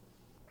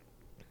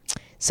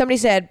 Somebody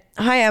said,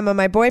 "Hi, Emma.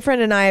 My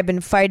boyfriend and I have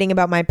been fighting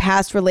about my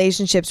past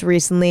relationships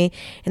recently,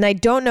 and I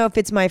don't know if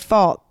it's my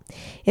fault.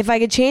 If I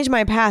could change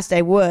my past,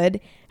 I would.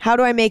 How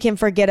do I make him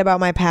forget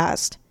about my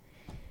past?"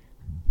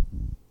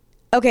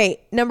 Okay,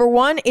 number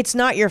one, it's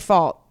not your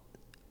fault.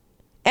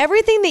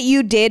 Everything that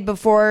you did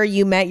before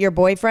you met your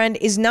boyfriend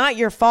is not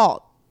your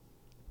fault.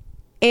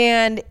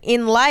 And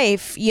in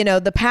life, you know,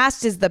 the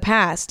past is the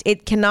past.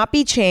 It cannot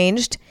be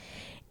changed,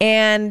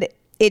 and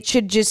it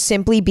should just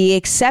simply be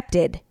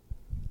accepted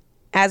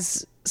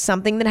as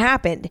something that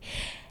happened.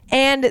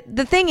 And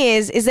the thing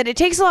is that it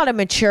takes a lot of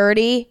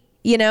maturity,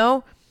 you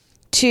know,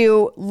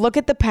 to look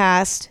at the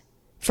past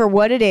for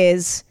what it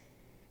is,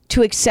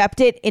 to accept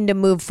it, and to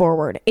move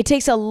forward. It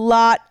takes a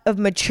lot of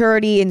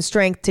maturity and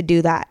strength to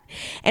do that.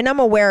 And I'm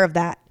aware of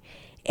that.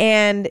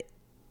 And,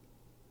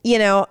 you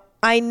know,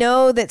 I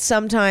know that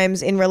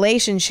sometimes in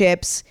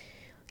relationships,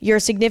 your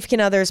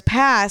significant other's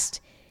past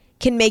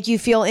can make you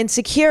feel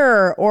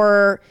insecure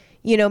or,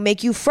 you know,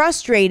 make you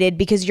frustrated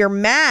because you're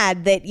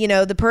mad that, you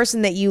know, the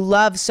person that you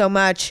love so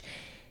much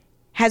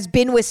has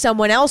been with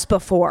someone else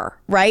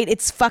before, right?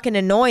 It's fucking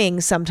annoying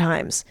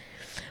sometimes.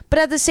 But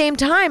at the same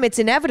time, it's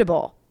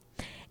inevitable.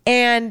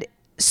 And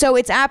so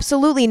it's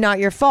absolutely not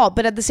your fault.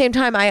 But at the same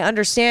time, I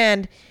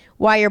understand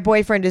why your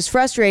boyfriend is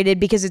frustrated,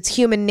 because it's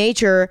human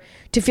nature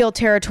to feel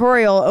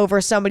territorial over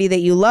somebody that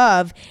you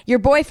love. Your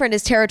boyfriend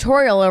is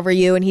territorial over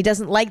you, and he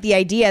doesn't like the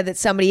idea that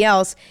somebody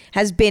else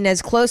has been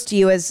as close to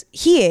you as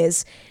he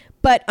is.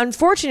 But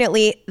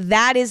unfortunately,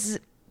 that is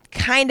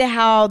kind of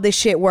how this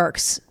shit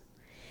works.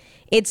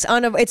 It's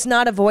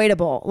not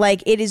avoidable.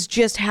 Like, it is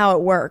just how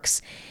it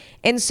works.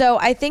 And so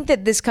I think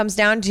that this comes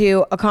down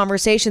to a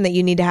conversation that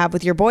you need to have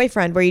with your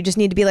boyfriend, where you just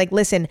need to be like,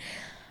 listen,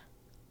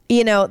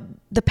 you know,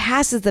 the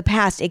past is the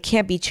past. It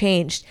can't be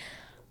changed.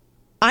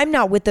 I'm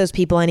not with those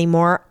people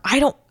anymore.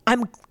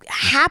 I'm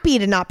happy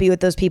to not be with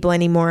those people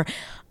anymore.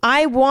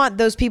 I want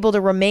those people to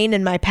remain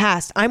in my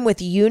past. I'm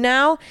with you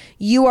now.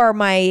 You are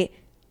my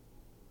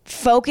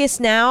focus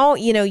now.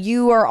 You know,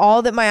 you are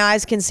all that my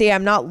eyes can see.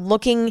 I'm not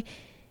looking,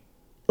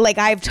 like,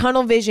 I have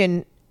tunnel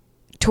vision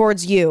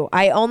towards you.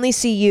 I only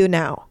see you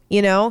now.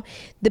 You know,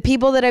 the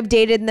people that I've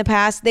dated in the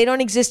past, they don't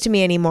exist to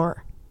me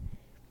anymore.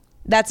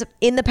 That's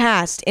in the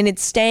past, and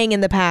it's staying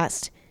in the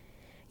past.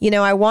 You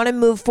know, I want to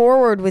move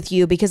forward with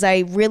you because I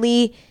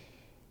really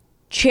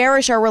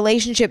cherish our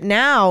relationship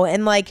now.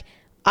 And like,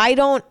 I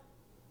don't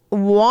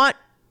want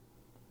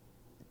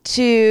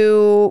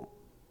to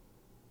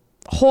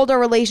hold our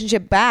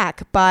relationship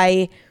back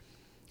by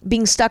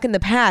being stuck in the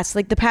past.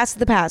 Like, the past is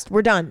the past.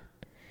 We're done.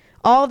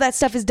 All of that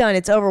stuff is done.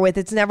 It's over with.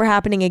 It's never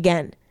happening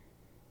again.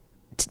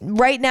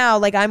 Right now,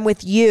 like, I'm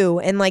with you,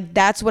 and like,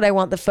 that's what I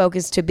want the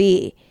focus to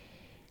be.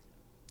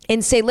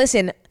 And say,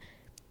 listen,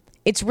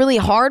 it's really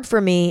hard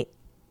for me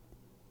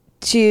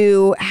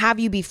to have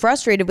you be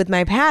frustrated with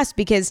my past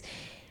because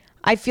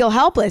I feel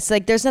helpless.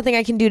 Like there's nothing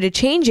I can do to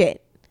change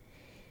it.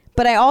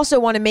 But I also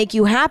want to make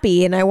you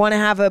happy and I want to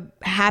have a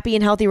happy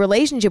and healthy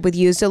relationship with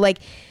you. So like,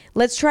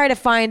 let's try to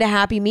find a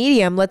happy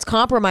medium. Let's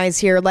compromise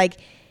here. Like,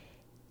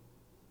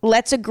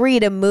 let's agree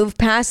to move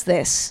past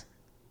this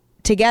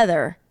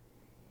together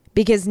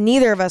because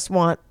neither of us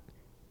want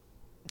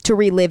to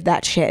relive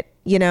that shit,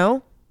 you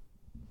know?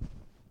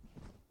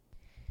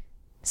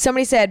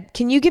 Somebody said,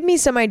 can you give me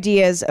some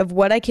ideas of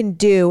what I can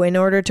do in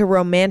order to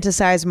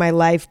romanticize my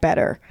life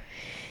better?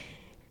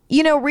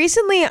 You know,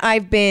 recently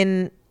I've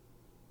been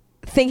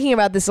thinking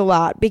about this a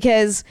lot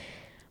because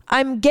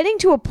I'm getting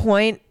to a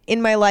point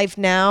in my life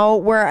now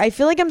where I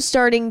feel like I'm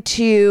starting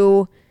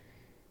to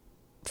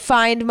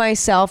find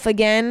myself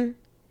again,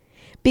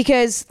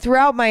 because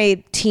throughout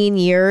my teen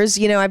years,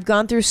 you know, I've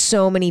gone through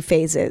so many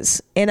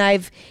phases and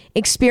I've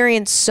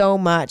experienced so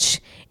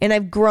much and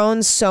I've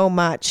grown so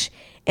much,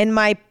 and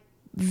my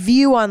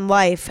view on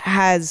life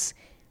has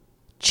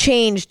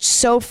changed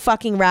so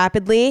fucking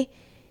rapidly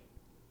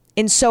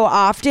and so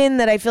often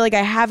that I feel like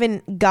I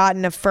haven't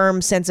gotten a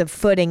firm sense of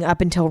footing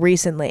up until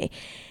recently.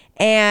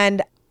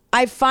 And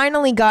I've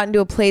finally gotten to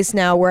a place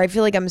now where I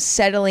feel like I'm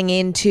settling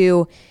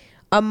into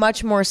a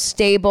much more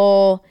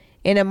stable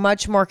and a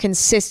much more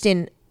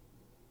consistent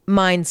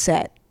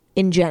mindset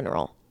in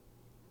general.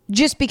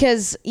 Just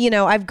because, you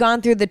know, I've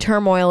gone through the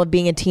turmoil of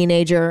being a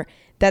teenager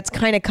that's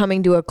kind of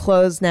coming to a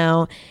close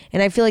now,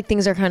 and I feel like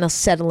things are kind of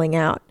settling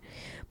out.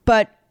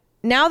 But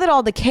now that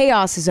all the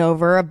chaos is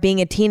over of being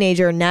a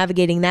teenager and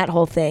navigating that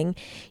whole thing,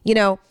 you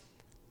know,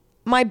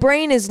 my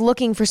brain is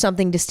looking for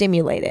something to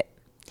stimulate it.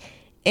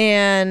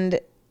 And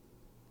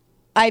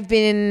I've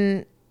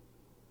been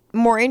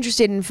more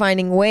interested in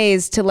finding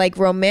ways to like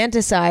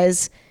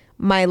romanticize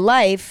my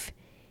life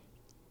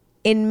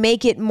and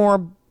make it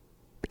more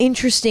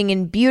interesting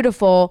and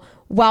beautiful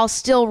while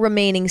still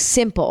remaining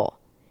simple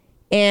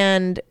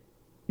and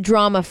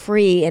drama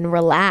free and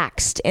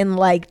relaxed and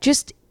like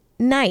just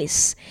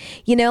nice.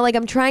 You know, like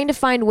I'm trying to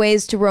find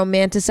ways to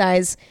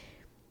romanticize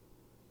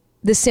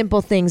the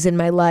simple things in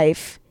my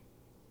life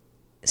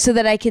so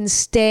that I can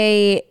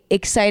stay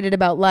excited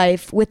about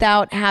life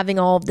without having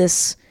all of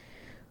this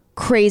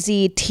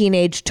crazy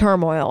teenage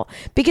turmoil.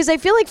 Because I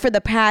feel like for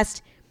the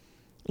past,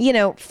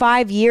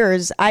 5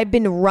 years, I've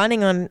been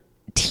running on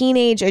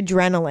teenage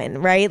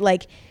adrenaline, right?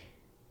 Like,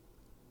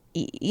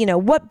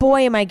 what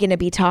boy am I going to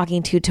be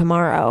talking to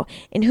tomorrow?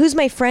 And who's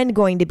my friend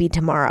going to be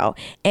tomorrow?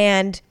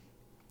 And,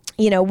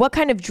 what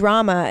kind of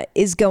drama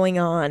is going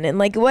on? And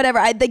like, whatever.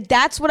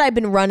 That's what I've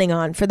been running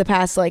on for the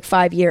past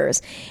 5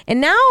 years. And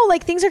now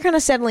like things are kind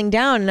of settling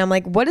down and I'm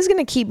like, what is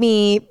going to keep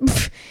me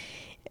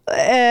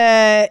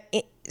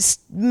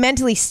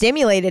mentally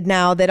stimulated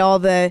now that all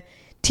the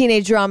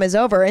teenage drama is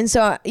over? And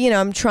so,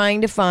 I'm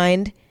trying to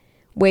find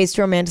ways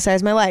to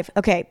romanticize my life.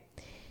 Okay.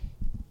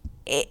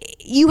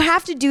 You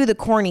have to do the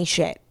corny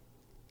shit.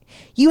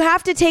 You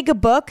have to take a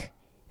book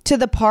to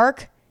the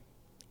park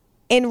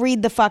and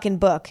read the fucking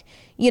book.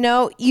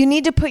 You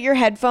need to put your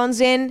headphones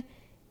in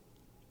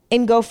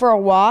and go for a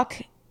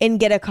walk and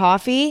get a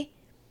coffee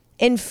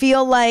and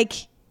feel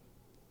like,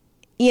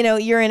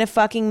 you're in a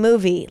fucking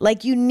movie.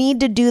 Like, you need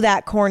to do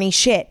that corny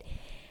shit.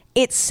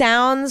 It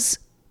sounds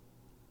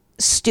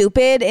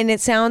stupid and it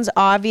sounds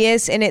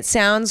obvious and it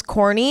sounds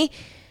corny,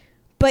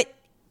 but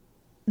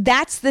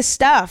that's the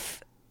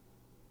stuff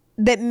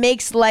that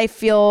makes life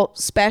feel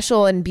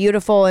special and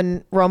beautiful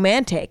and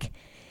romantic,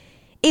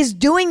 is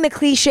doing the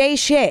cliche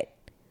shit.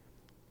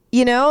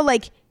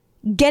 Like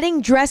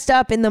getting dressed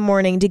up in the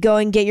morning to go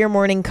and get your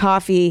morning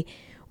coffee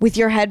with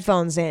your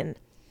headphones in,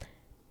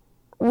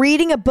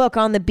 reading a book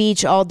on the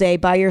beach all day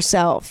by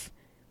yourself,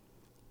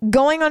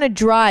 going on a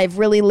drive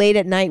really late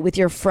at night with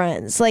your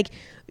friends. Like,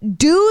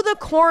 do the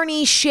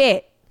corny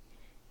shit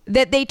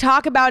that they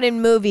talk about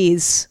in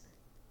movies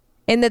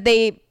and that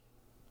they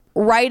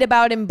write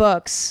about in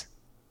books.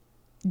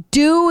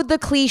 Do the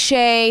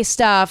cliche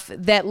stuff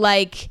that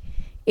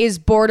is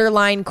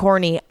borderline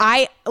corny.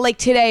 Like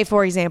today,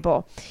 for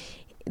example,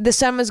 the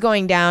sun was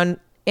going down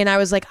and I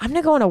was like, I'm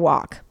gonna go on a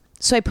walk.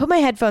 So I put my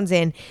headphones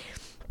in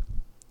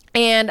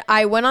and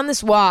I went on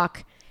this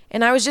walk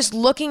and I was just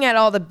looking at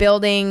all the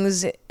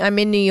buildings. I'm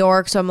in New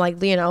York, so I'm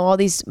like, all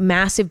these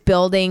massive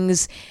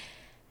buildings.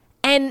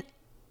 And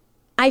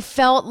I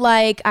felt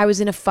like I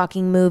was in a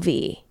fucking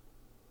movie.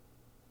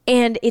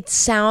 And it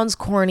sounds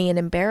corny and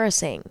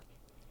embarrassing.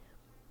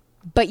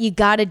 But you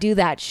gotta do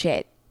that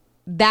shit.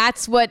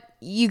 That's what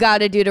you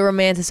gotta do to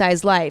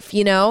romanticize life,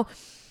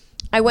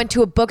 I went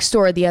to a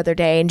bookstore the other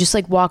day and just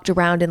walked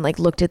around and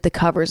looked at the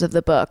covers of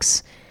the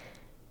books.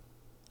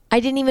 I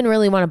didn't even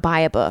really want to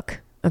buy a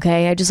book,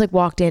 okay? I just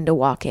walked in to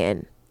walk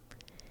in.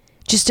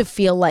 Just to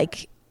feel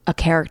like a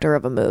character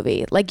of a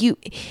movie.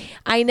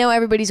 I know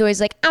everybody's always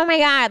like, oh my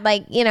God,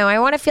 I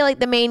want to feel like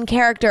the main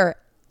character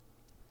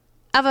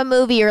of a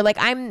movie, or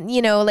I'm,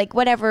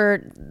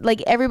 whatever,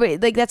 everybody,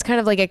 that's kind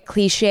of a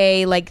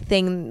cliche,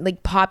 thing,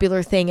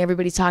 popular thing.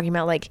 Everybody's talking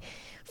about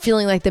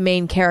feeling like the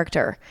main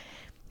character.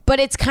 But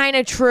it's kind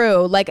of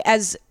true. Like,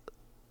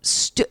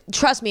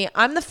 trust me,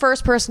 I'm the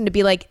first person to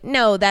be like,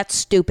 no, that's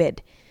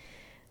stupid.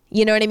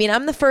 You know what I mean?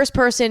 I'm the first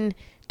person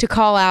to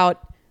call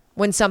out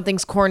when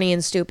something's corny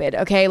and stupid.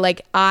 Okay.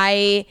 Like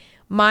my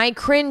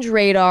cringe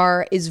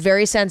radar is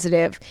very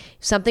sensitive.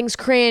 If something's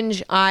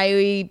cringe,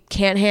 I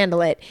can't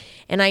handle it.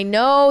 And I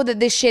know that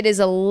this shit is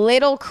a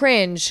little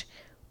cringe,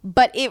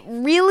 but it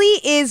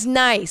really is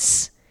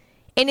nice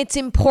and it's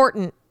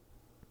important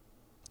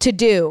to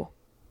do.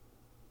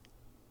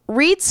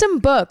 Read some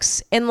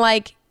books and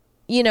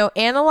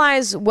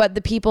analyze what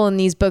the people in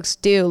these books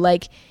do.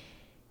 Like,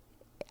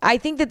 I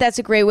think that that's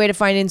a great way to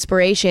find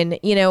inspiration.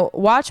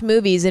 Watch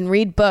movies and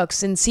read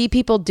books and see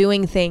people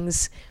doing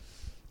things,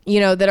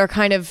 that are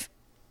kind of,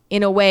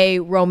 in a way,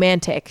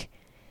 romantic,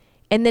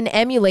 and then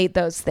emulate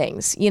those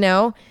things.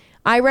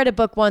 I read a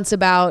book once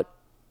about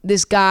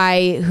this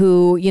guy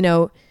who,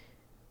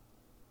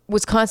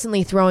 was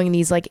constantly throwing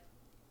these like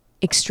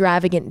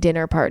extravagant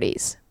dinner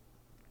parties.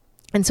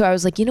 And so I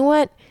was like, you know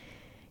what?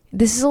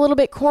 This is a little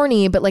bit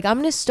corny, but like, I'm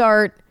going to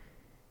start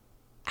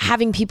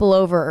having people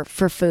over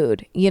for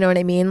food. You know what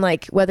I mean?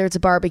 Like, whether it's a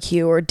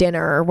barbecue or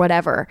dinner or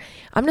whatever,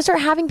 I'm going to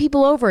start having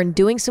people over and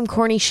doing some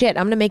corny shit.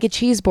 I'm going to make a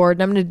cheese board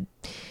and I'm going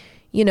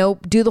to,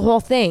 do the whole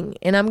thing.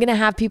 And I'm going to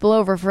have people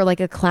over for like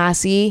a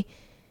classy,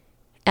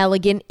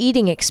 elegant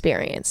eating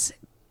experience.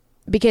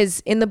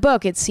 Because in the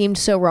book, it seemed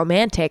so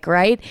romantic,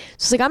 right? So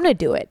it's like, I'm going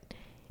to do it.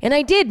 And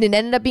I did. And it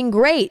ended up being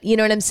great. You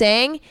know what I'm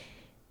saying?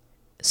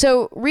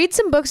 So read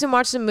some books and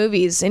watch some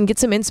movies and get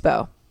some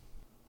inspo.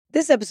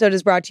 This episode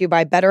is brought to you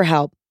by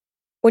BetterHelp.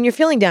 When you're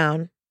feeling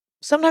down,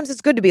 sometimes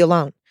it's good to be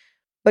alone,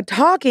 but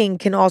talking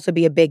can also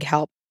be a big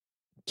help.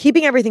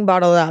 Keeping everything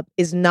bottled up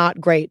is not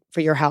great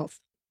for your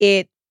health.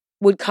 It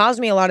would cause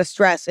me a lot of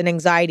stress and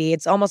anxiety.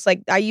 It's almost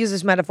like, I use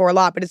this metaphor a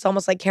lot, but it's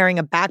almost like carrying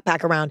a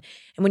backpack around.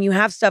 And when you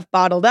have stuff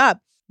bottled up,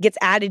 it gets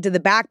added to the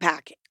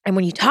backpack. And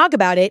when you talk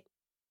about it,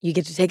 you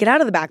get to take it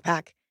out of the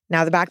backpack.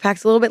 Now the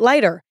backpack's a little bit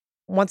lighter.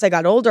 Once I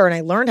got older and I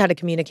learned how to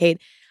communicate,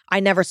 I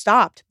never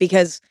stopped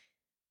because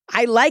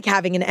I like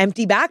having an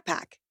empty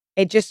backpack.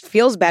 It just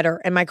feels better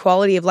and my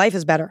quality of life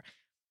is better.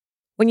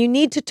 When you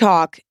need to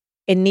talk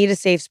and need a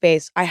safe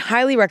space, I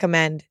highly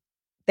recommend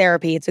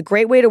therapy. It's a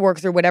great way to work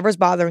through whatever's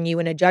bothering you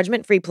in a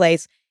judgment-free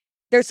place.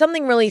 There's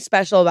something really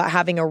special about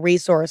having a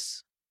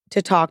resource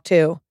to talk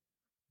to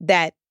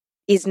that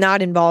is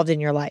not involved in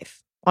your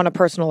life on a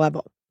personal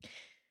level.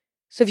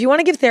 So if you want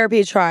to give therapy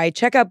a try,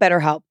 check out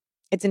BetterHelp.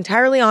 It's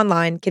entirely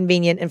online,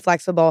 convenient, and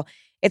flexible.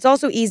 It's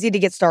also easy to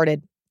get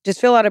started.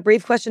 Just fill out a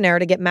brief questionnaire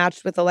to get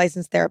matched with a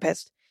licensed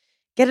therapist.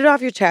 Get it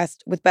off your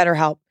chest with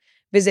BetterHelp.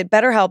 Visit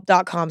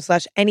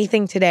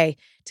betterhelp.com/anything today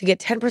to get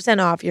 10%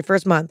 off your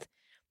first month.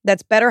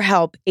 That's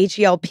BetterHelp,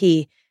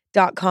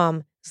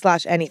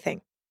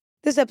 HELP.com/anything.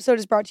 This episode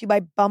is brought to you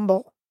by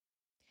Bumble.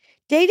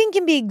 Dating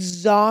can be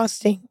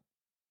exhausting.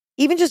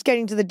 Even just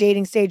getting to the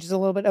dating stage is a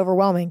little bit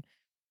overwhelming.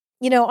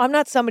 I'm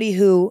not somebody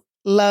who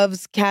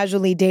loves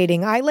casually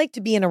dating. I like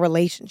to be in a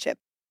relationship.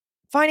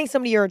 Finding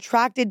somebody you're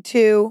attracted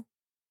to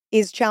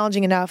is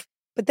challenging enough,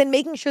 but then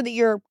making sure that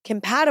you're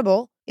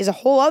compatible is a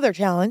whole other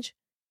challenge.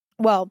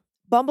 Well,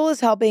 Bumble is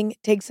helping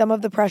take some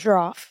of the pressure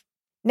off.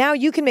 Now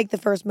you can make the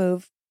first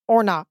move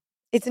or not.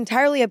 It's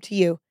entirely up to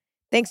you,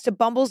 thanks to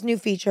Bumble's new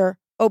feature,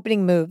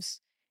 Opening Moves.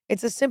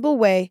 It's a simple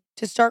way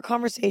to start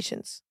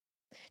conversations.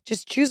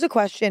 Just choose a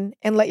question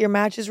and let your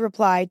matches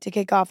reply to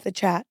kick off the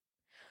chat.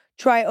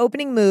 Try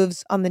Opening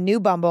Moves on the new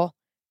Bumble.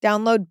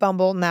 Download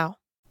Bumble now.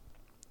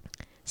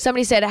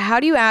 Somebody said,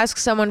 how do you ask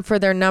someone for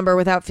their number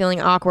without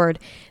feeling awkward?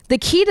 The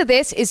key to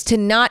this is to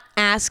not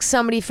ask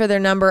somebody for their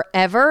number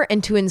ever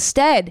and to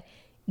instead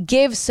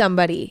give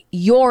somebody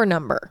your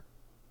number.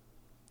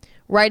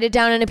 Write it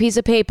down on a piece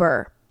of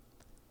paper.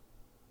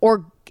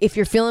 Or if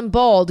you're feeling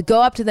bold,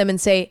 go up to them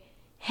and say,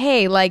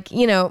 hey,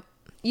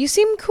 you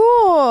seem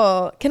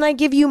cool. Can I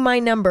give you my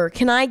number?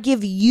 Can I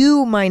give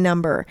you my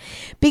number?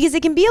 Because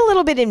it can be a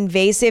little bit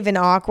invasive and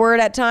awkward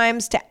at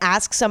times to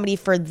ask somebody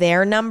for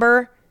their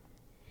number.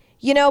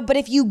 But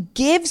if you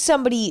give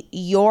somebody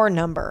your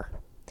number,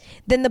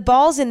 then the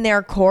ball's in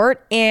their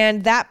court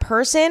and that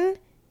person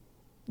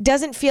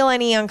doesn't feel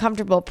any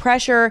uncomfortable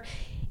pressure.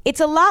 It's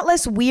a lot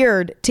less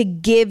weird to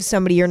give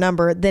somebody your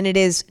number than it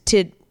is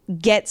to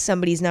get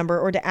somebody's number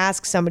or to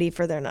ask somebody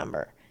for their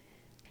number.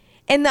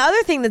 And the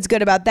other thing that's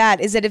good about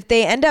that is that if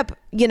they end up,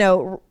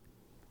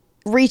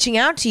 reaching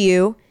out to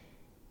you,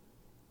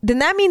 then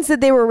that means that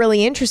they were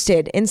really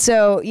interested. And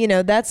so,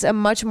 that's a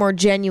much more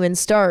genuine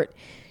start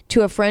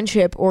to a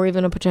friendship or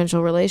even a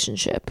potential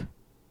relationship.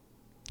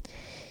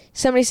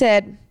 Somebody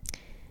said,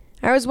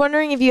 I was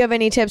wondering if you have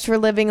any tips for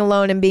living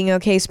alone and being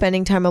okay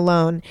spending time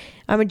alone.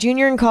 I'm a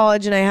junior in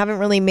college and I haven't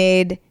really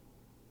made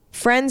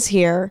friends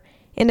here.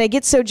 And I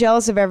get so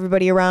jealous of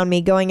everybody around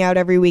me going out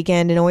every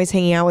weekend and always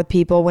hanging out with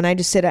people when I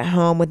just sit at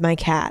home with my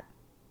cat.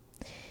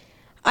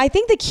 I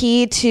think the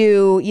key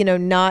to,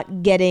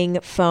 not getting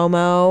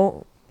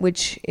FOMO,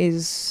 which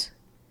is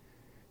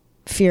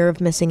fear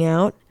of missing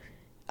out,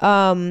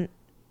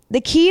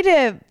 the key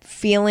to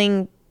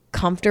feeling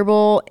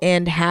comfortable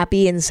and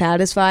happy and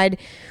satisfied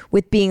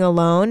with being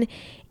alone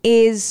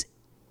is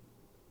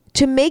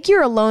to make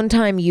your alone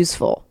time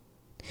useful.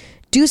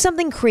 Do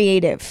something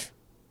creative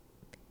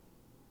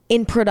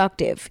and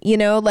productive,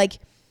 like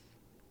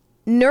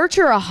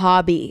nurture a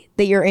hobby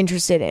that you're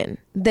interested in,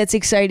 that's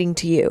exciting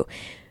to you.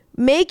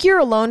 Make your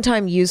alone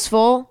time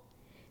useful,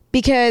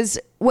 because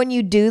when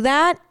you do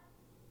that,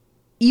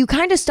 you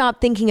kind of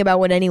stop thinking about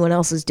what anyone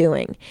else is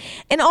doing.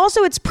 And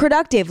also it's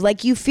productive.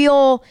 Like you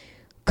feel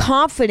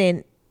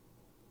confident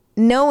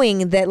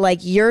knowing that like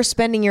you're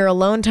spending your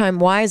alone time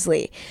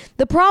wisely.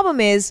 The problem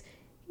is,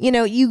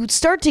 you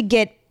start to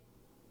get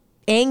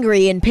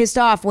angry and pissed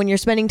off when you're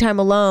spending time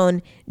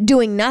alone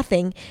doing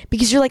nothing,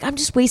 because you're like, I'm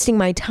just wasting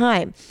my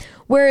time.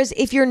 Whereas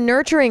if you're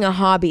nurturing a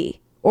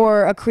hobby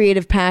or a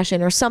creative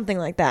passion or something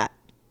like that,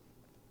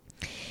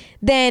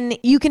 then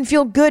you can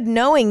feel good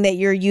knowing that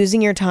you're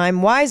using your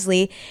time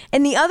wisely.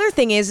 And the other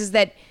thing is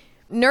that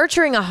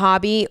nurturing a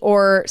hobby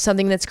or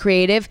something that's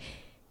creative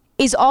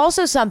is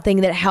also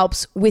something that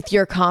helps with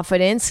your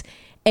confidence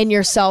and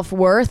your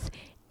self-worth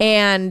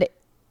and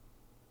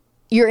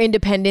your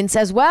independence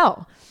as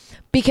well.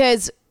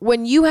 Because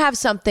when you have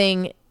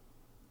something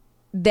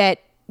that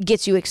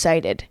gets you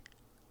excited,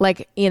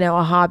 like,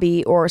 a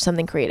hobby or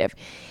something creative,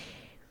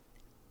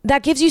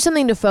 that gives you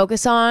something to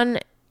focus on,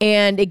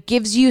 and it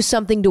gives you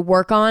something to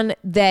work on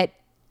that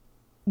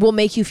will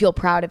make you feel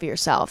proud of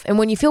yourself. And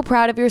when you feel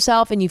proud of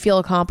yourself and you feel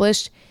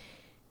accomplished,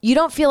 you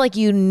don't feel like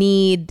you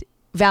need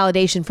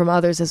validation from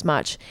others as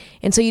much.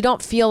 And so you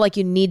don't feel like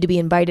you need to be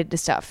invited to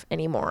stuff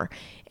anymore.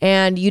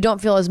 And you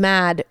don't feel as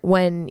mad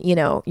when,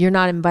 you're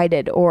not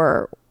invited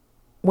or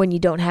when you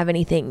don't have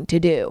anything to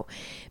do,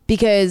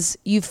 because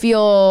you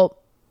feel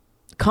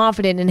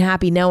confident and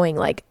happy knowing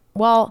like,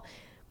 well,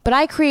 but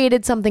I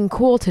created something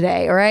cool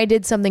today, or I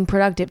did something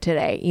productive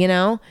today,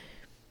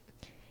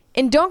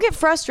 And don't get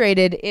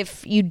frustrated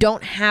if you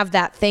don't have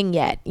that thing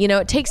yet.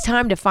 It takes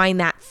time to find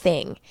that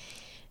thing.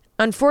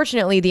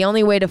 Unfortunately, the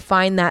only way to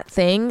find that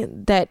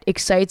thing that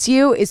excites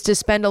you is to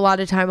spend a lot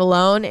of time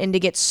alone and to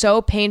get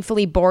so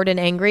painfully bored and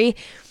angry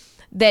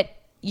that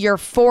you're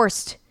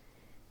forced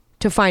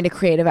to find a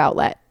creative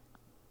outlet.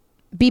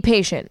 Be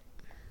patient.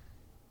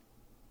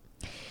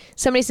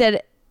 Somebody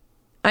said,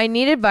 I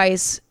need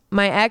advice.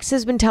 My ex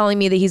has been telling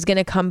me that he's going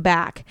to come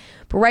back,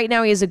 but right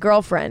now he has a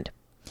girlfriend.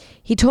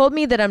 He told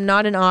me that I'm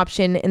not an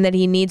option and that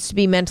he needs to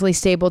be mentally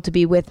stable to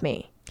be with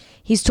me.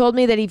 He's told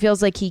me that he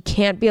feels like he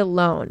can't be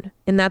alone,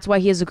 and that's why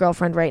he has a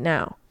girlfriend right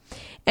now.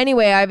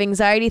 Anyway, I have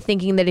anxiety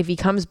thinking that if he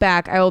comes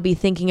back, I will be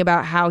thinking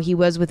about how he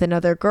was with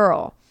another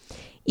girl,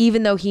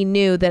 even though he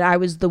knew that I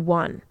was the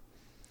one.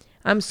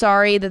 I'm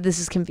sorry that this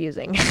is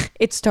confusing.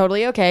 It's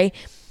totally okay.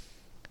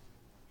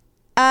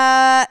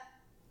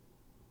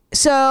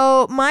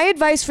 So my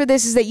advice for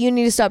this is that you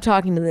need to stop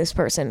talking to this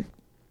person,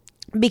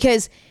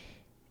 because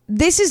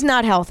this is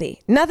not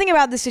healthy. Nothing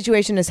about this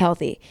situation is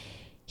healthy.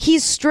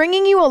 He's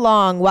stringing you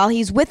along while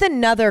he's with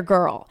another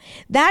girl.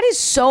 That is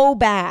so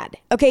bad.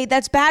 Okay,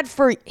 that's bad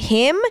for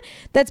him.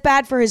 That's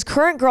bad for his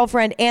current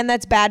girlfriend, and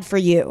that's bad for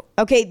you.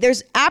 Okay,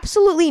 there's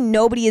absolutely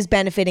nobody is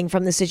benefiting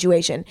from the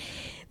situation.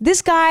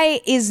 This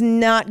guy is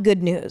not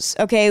good news.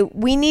 Okay,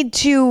 we need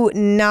to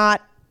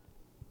not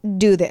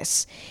do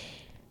this.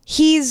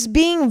 He's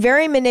being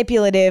very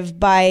manipulative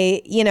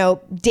by,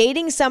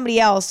 dating somebody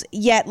else,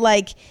 yet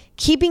like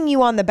keeping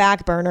you on the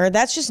back burner.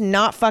 That's just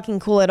not fucking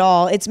cool at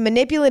all. It's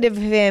manipulative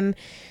of him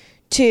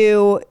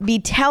to be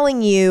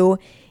telling you,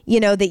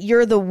 that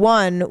you're the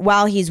one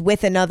while he's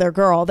with another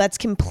girl. That's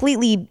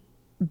completely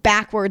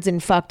backwards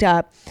and fucked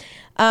up.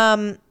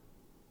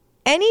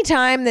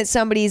 Anytime that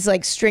somebody's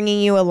like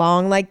stringing you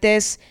along like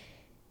this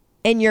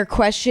and you're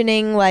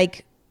questioning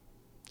like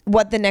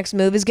what the next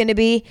move is going to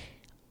be,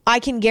 I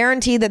can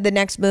guarantee that the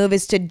next move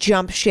is to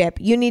jump ship.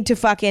 You need to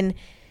fucking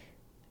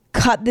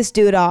cut this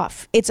dude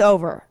off. It's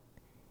over.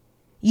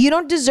 You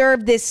don't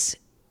deserve this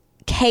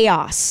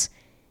chaos.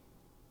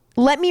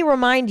 Let me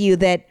remind you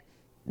that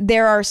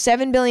there are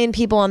 7 billion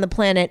people on the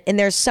planet, and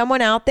there's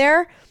someone out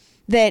there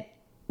that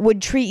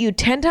would treat you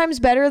 10 times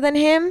better than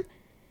him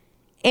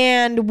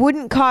and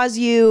wouldn't cause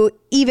you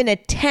even a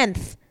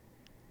tenth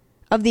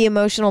of the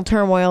emotional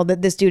turmoil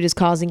that this dude is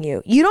causing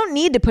you. You don't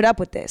need to put up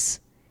with this.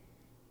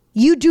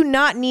 You do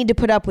not need to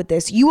put up with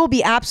this. You will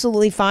be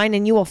absolutely fine,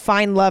 and you will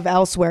find love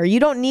elsewhere. You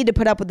don't need to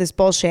put up with this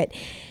bullshit.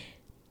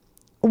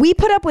 We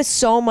put up with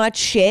so much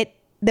shit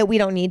that we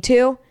don't need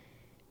to.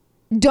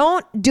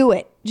 Don't do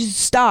it. Just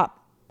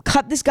stop.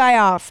 Cut this guy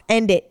off.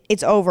 End it.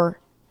 It's over.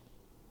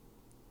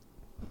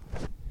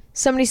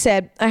 Somebody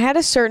said, I had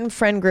a certain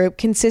friend group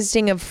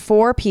consisting of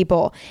 4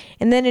 people,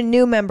 and then a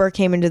new member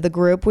came into the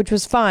group, which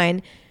was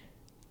fine,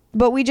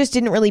 but we just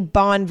didn't really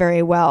bond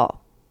very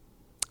well,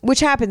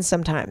 which happens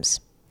sometimes.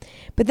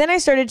 But then I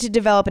started to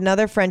develop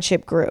another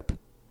friendship group.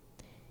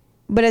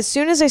 But as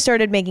soon as I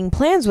started making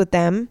plans with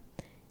them,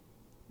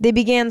 they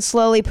began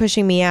slowly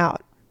pushing me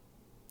out.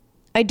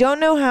 I don't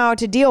know how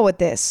to deal with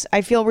this.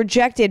 I feel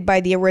rejected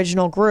by the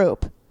original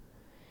group,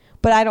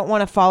 but I don't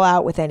want to fall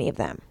out with any of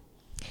them.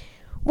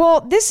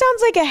 Well, this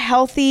sounds like a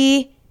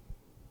healthy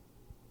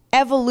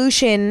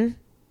evolution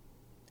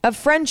of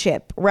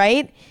friendship,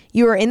 right?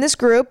 You were in this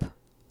group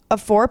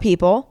of 4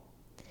 people.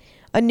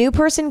 A new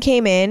person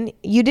came in.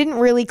 You didn't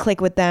really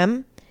click with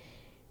them.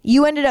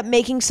 You ended up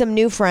making some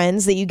new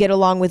friends that you get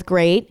along with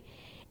great.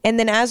 And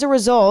then as a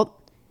result,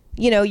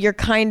 you're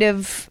kind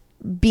of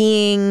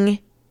being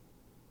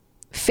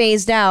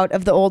phased out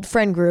of the old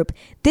friend group.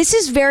 This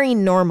is very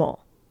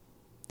normal.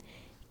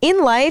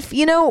 In life,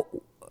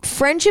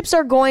 friendships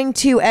are going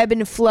to ebb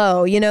and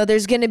flow.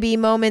 There's going to be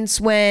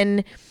moments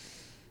when,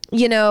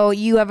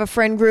 you have a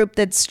friend group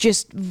that's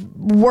just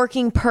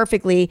working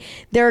perfectly.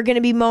 There are going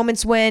to be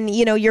moments when,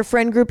 your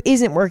friend group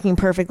isn't working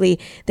perfectly.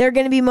 There are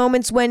going to be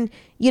moments when,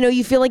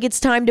 you feel like it's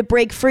time to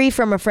break free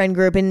from a friend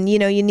group and,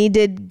 you need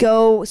to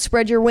go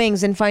spread your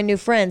wings and find new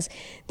friends.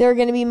 There are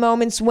going to be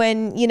moments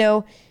when,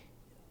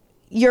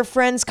 your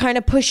friends kind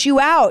of push you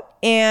out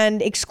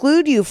and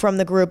exclude you from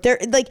the group.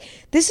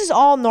 This is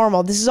all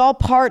normal. This is all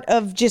part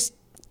of just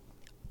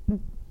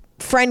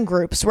friend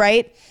groups,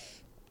 right?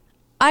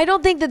 I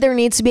don't think that there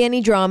needs to be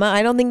any drama.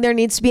 I don't think there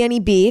needs to be any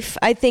beef.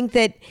 I think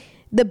that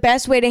the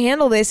best way to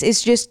handle this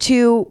is just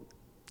to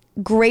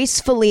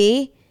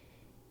gracefully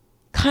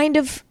kind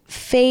of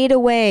fade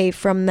away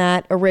from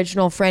that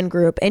original friend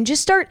group and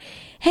just start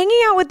hanging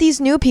out with these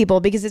new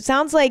people, because it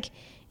sounds like,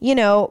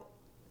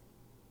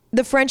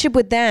 the friendship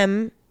with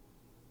them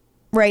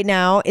right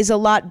now is a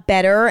lot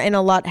better and a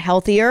lot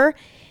healthier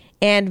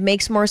and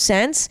makes more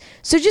sense.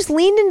 So just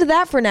lean into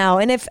that for now.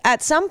 And if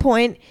at some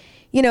point,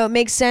 it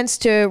makes sense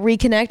to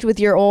reconnect with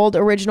your old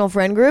original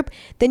friend group,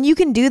 then you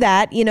can do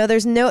that.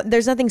 There's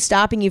nothing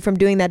stopping you from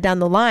doing that down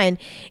the line.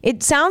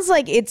 It sounds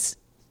like it's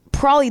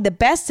probably the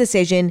best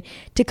decision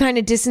to kind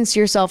of distance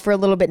yourself for a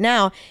little bit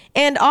now.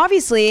 And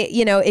obviously,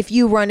 if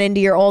you run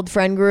into your old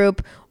friend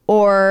group,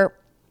 or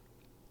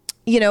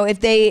if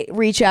they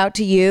reach out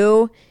to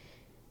you,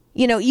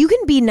 you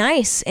can be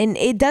nice, and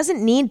it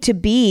doesn't need to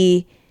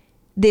be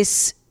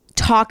this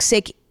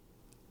toxic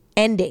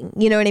ending.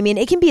 You know what I mean?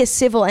 It can be a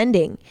civil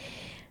ending.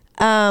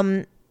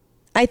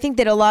 I think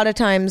that a lot of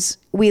times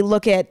we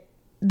look at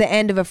the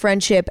end of a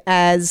friendship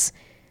as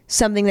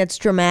something that's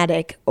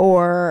dramatic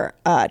or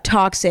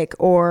toxic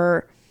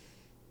or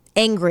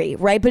angry,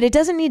 right? But it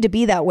doesn't need to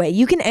be that way.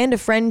 You can end a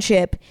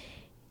friendship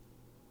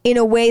in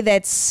a way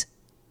that's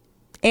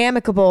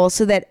amicable,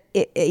 so that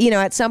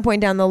at some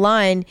point down the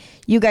line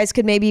you guys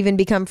could maybe even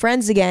become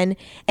friends again.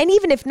 And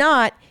even if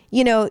not,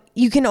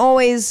 you can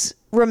always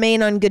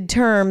remain on good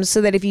terms,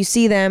 so that if you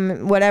see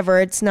them, whatever,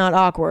 it's not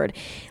awkward.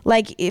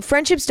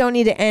 Friendships don't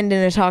need to end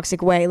in a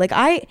toxic way.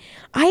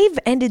 I've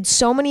ended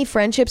so many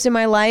friendships in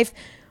my life,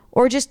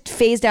 or just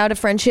phased out of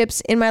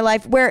friendships in my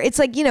life, where it's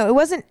it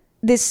wasn't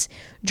this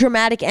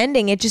dramatic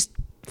ending. It just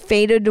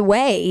faded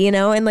away,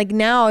 and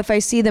now if I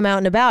see them out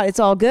and about, it's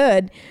all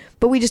good.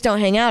 But we just don't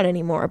hang out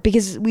anymore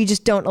because we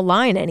just don't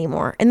align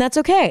anymore. And that's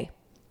okay,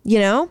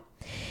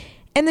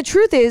 And the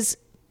truth is,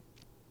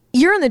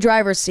 you're in the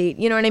driver's seat.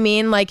 You know what I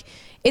mean?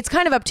 It's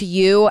kind of up to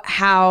you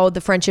how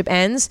the friendship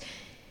ends.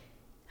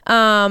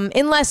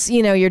 Unless,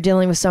 you're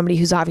dealing with somebody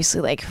who's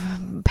obviously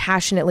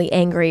passionately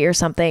angry or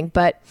something.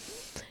 But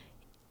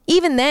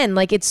even then,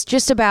 it's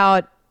just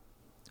about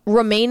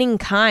remaining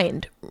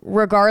kind,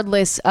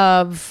 regardless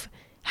of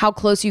how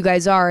close you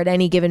guys are at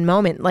any given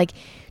moment.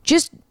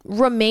 Just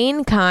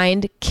remain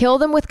kind, kill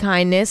them with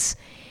kindness,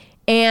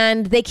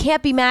 and they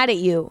can't be mad at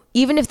you,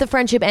 even if the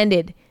friendship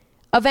ended.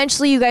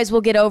 Eventually, you guys will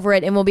get over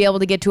it, and will be able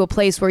to get to a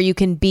place where you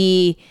can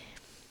be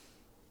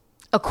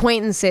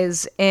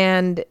acquaintances,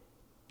 and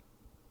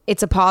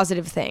it's a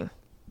positive thing.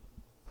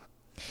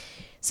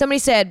 Somebody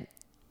said,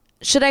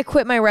 should I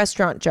quit my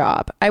restaurant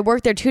job? I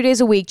work there 2 days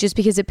a week just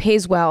because it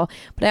pays well,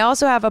 but I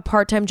also have a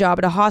part-time job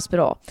at a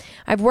hospital.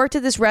 I've worked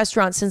at this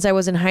restaurant since I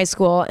was in high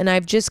school, and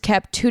I've just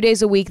kept 2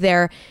 days a week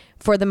there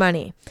for the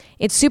money.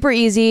 It's super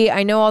easy.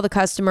 I know all the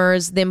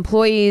customers. The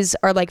employees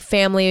are like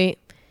family,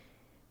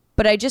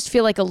 but I just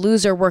feel like a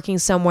loser working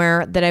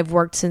somewhere that I've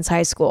worked since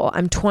high school.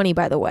 I'm 20,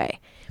 by the way.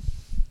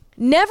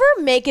 Never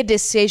make a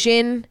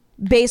decision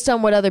based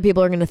on what other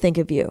people are going to think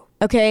of you,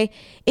 okay?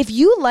 If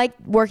you like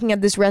working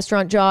at this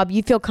restaurant job,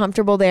 you feel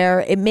comfortable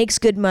there, it makes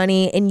good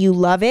money, and you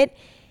love it,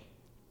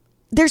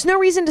 there's no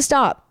reason to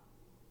stop.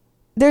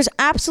 There's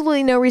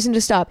absolutely no reason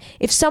to stop.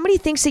 If somebody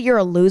thinks that you're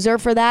a loser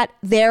for that,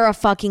 they're a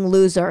fucking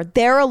loser.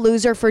 They're a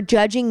loser for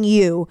judging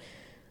you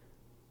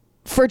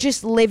for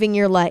just living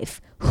your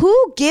life.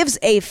 Who gives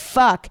a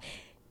fuck?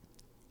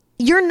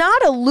 You're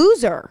not a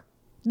loser.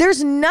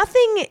 There's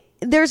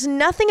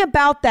nothing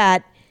about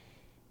that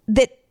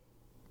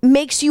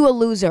makes you a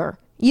loser.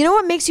 You know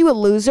what makes you a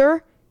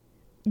loser?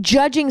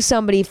 Judging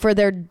somebody for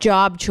their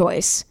job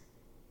choice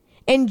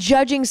and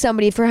judging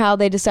somebody for how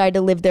they decide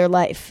to live their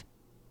life.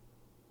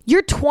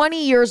 You're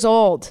 20 years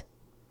old.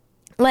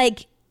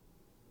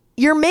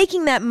 You're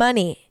making that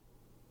money.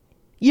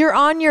 You're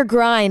on your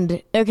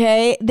grind,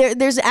 okay?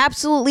 There's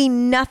absolutely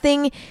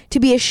nothing to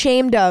be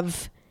ashamed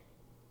of.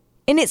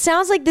 And it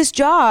sounds like this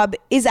job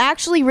is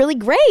actually really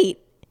great.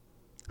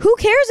 Who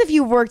cares if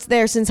you've worked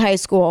there since high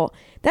school?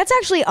 That's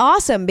actually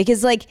awesome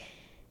because,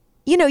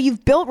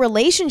 you've built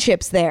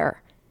relationships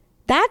there.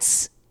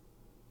 That's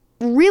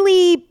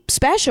really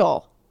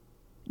special.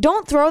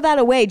 Don't throw that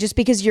away just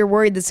because you're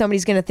worried that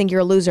somebody's going to think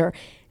you're a loser.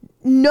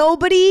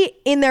 Nobody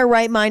in their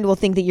right mind will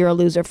think that you're a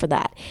loser for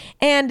that.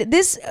 And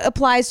this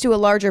applies to a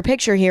larger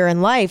picture here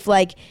in life.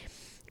 Like,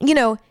 you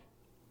know,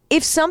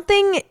 if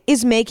something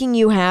is making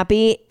you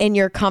happy and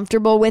you're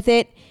comfortable with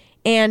it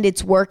and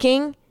it's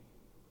working,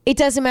 it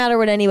doesn't matter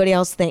what anybody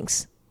else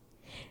thinks.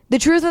 The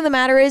truth of the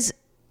matter is,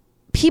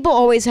 people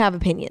always have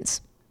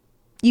opinions.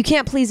 You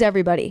can't please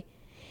everybody.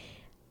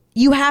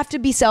 You have to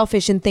be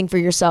selfish and think for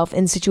yourself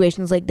in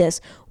situations like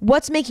this.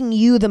 What's making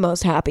you the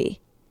most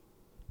happy?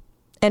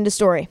 End of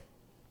story.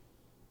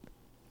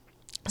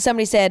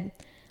 Somebody said,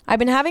 I've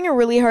been having a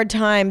really hard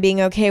time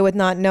being okay with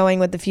not knowing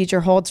what the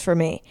future holds for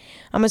me.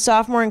 I'm a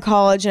sophomore in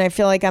college and I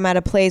feel like I'm at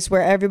a place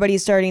where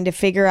everybody's starting to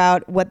figure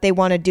out what they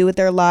want to do with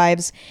their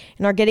lives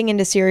and are getting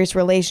into serious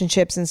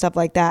relationships and stuff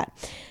like that.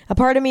 A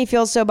part of me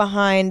feels so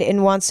behind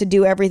and wants to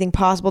do everything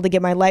possible to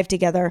get my life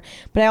together,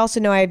 but I also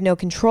know I have no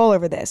control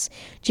over this.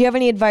 Do you have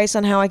any advice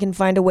on how I can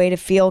find a way to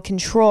feel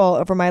control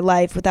over my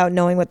life without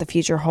knowing what the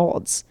future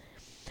holds?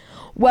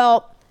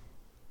 Well,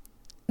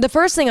 the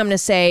first thing I'm going to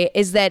say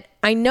is that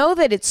I know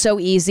that it's so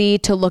easy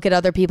to look at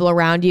other people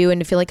around you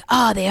and to feel like,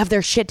 oh, they have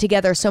their shit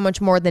together so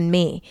much more than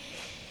me.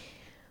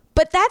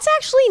 But that's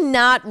actually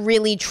not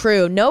really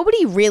true.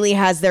 Nobody really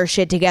has their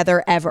shit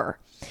together ever.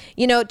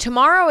 You know,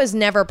 tomorrow is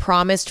never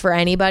promised for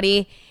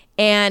anybody.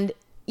 And,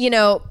 you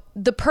know,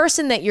 the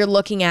person that you're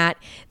looking at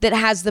that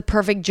has the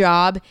perfect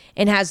job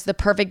and has the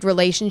perfect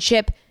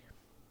relationship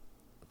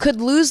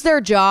could lose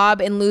their job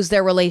and lose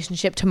their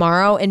relationship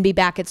tomorrow and be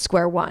back at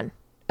square one.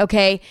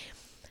 Okay?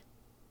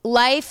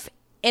 Life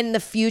in the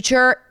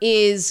future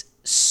is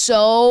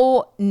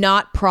so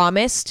not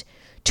promised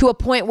to a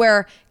point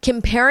where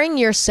comparing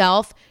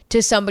yourself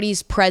to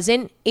somebody's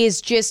present is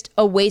just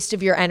a waste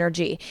of your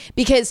energy,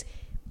 because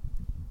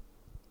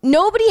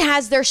nobody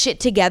has their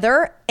shit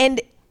together and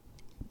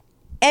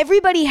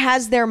everybody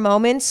has their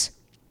moments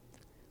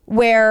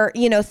where,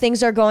 you know,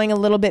 things are going a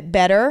little bit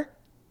better,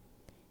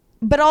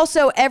 but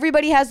also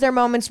everybody has their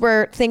moments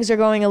where things are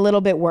going a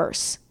little bit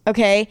worse.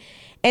 Okay.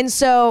 And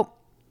so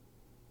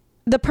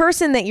the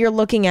person that you're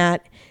looking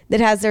at that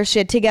has their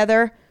shit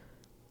together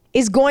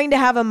is going to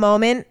have a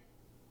moment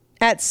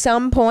at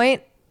some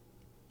point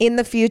in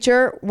the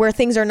future where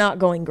things are not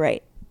going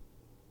great.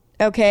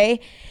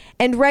 Okay?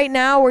 And right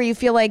now where you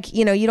feel like,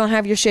 you know, you don't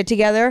have your shit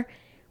together,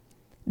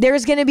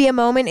 there's going to be a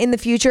moment in the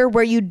future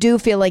where you do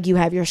feel like you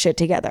have your shit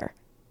together.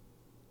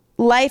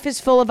 Life is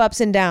full of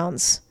ups and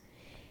downs.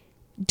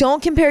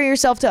 Don't compare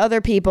yourself to other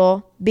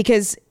people,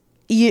 because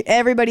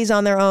everybody's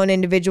on their own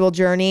individual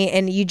journey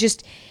and you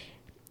just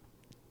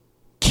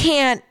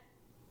can't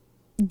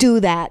do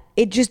that.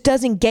 It just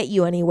doesn't get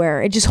you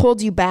anywhere. It just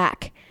holds you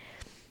back.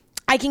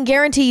 I can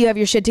guarantee you have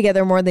your shit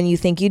together more than you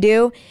think you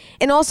do.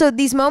 And also,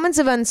 these moments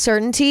of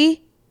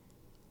uncertainty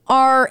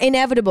are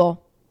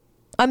inevitable.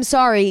 I'm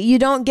sorry. You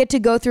don't get to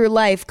go through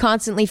life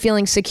constantly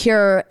feeling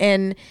secure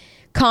and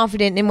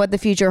confident in what the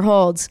future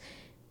holds.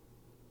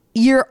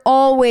 You're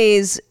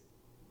always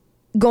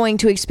going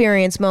to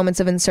experience moments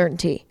of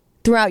uncertainty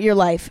throughout your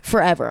life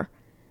forever.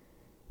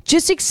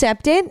 Just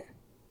accept it.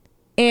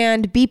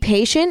 And be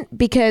patient,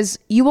 because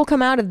you will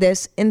come out of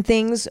this and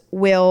things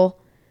will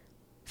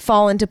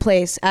fall into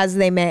place as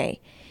they may.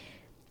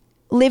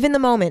 Live in the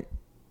moment.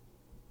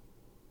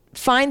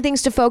 Find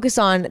things to focus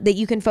on that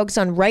you can focus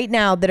on right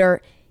now that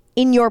are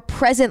in your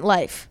present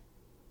life.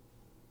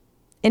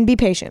 And be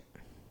patient.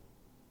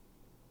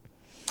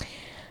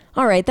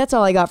 All right, that's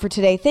all I got for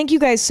today. Thank you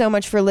guys so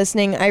much for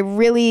listening. I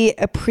really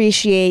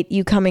appreciate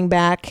you coming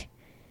back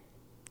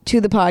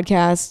to the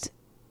podcast,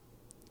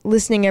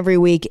 listening every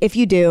week. If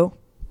you do,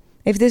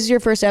 if this is your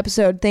first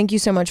episode, thank you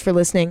so much for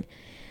listening.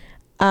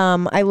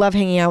 I love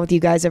hanging out with you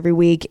guys every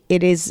week.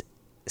 It is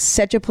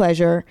such a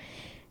pleasure.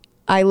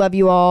 I love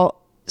you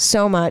all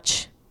so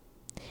much.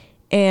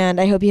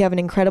 And I hope you have an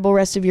incredible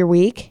rest of your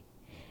week.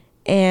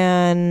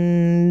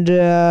 And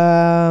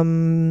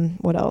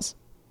what else?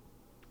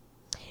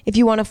 If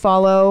you want to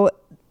follow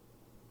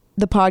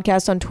the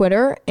podcast on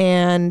Twitter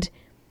and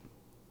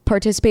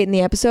participate in the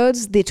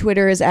episodes, the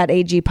Twitter is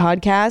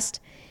 @AGPodcast.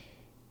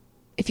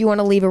 If you want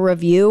to leave a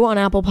review on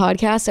Apple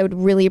Podcasts, I would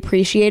really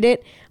appreciate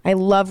it. I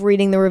love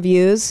reading the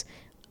reviews.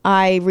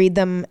 I read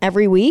them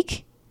every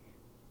week,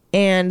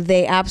 and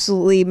they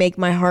absolutely make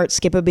my heart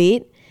skip a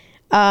beat.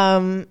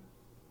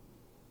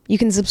 You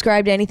can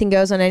subscribe to Anything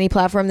Goes on any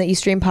platform that you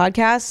stream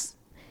podcasts,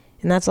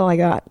 and that's all I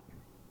got.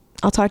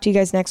 I'll talk to you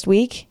guys next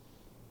week.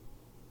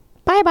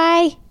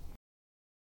 Bye-bye.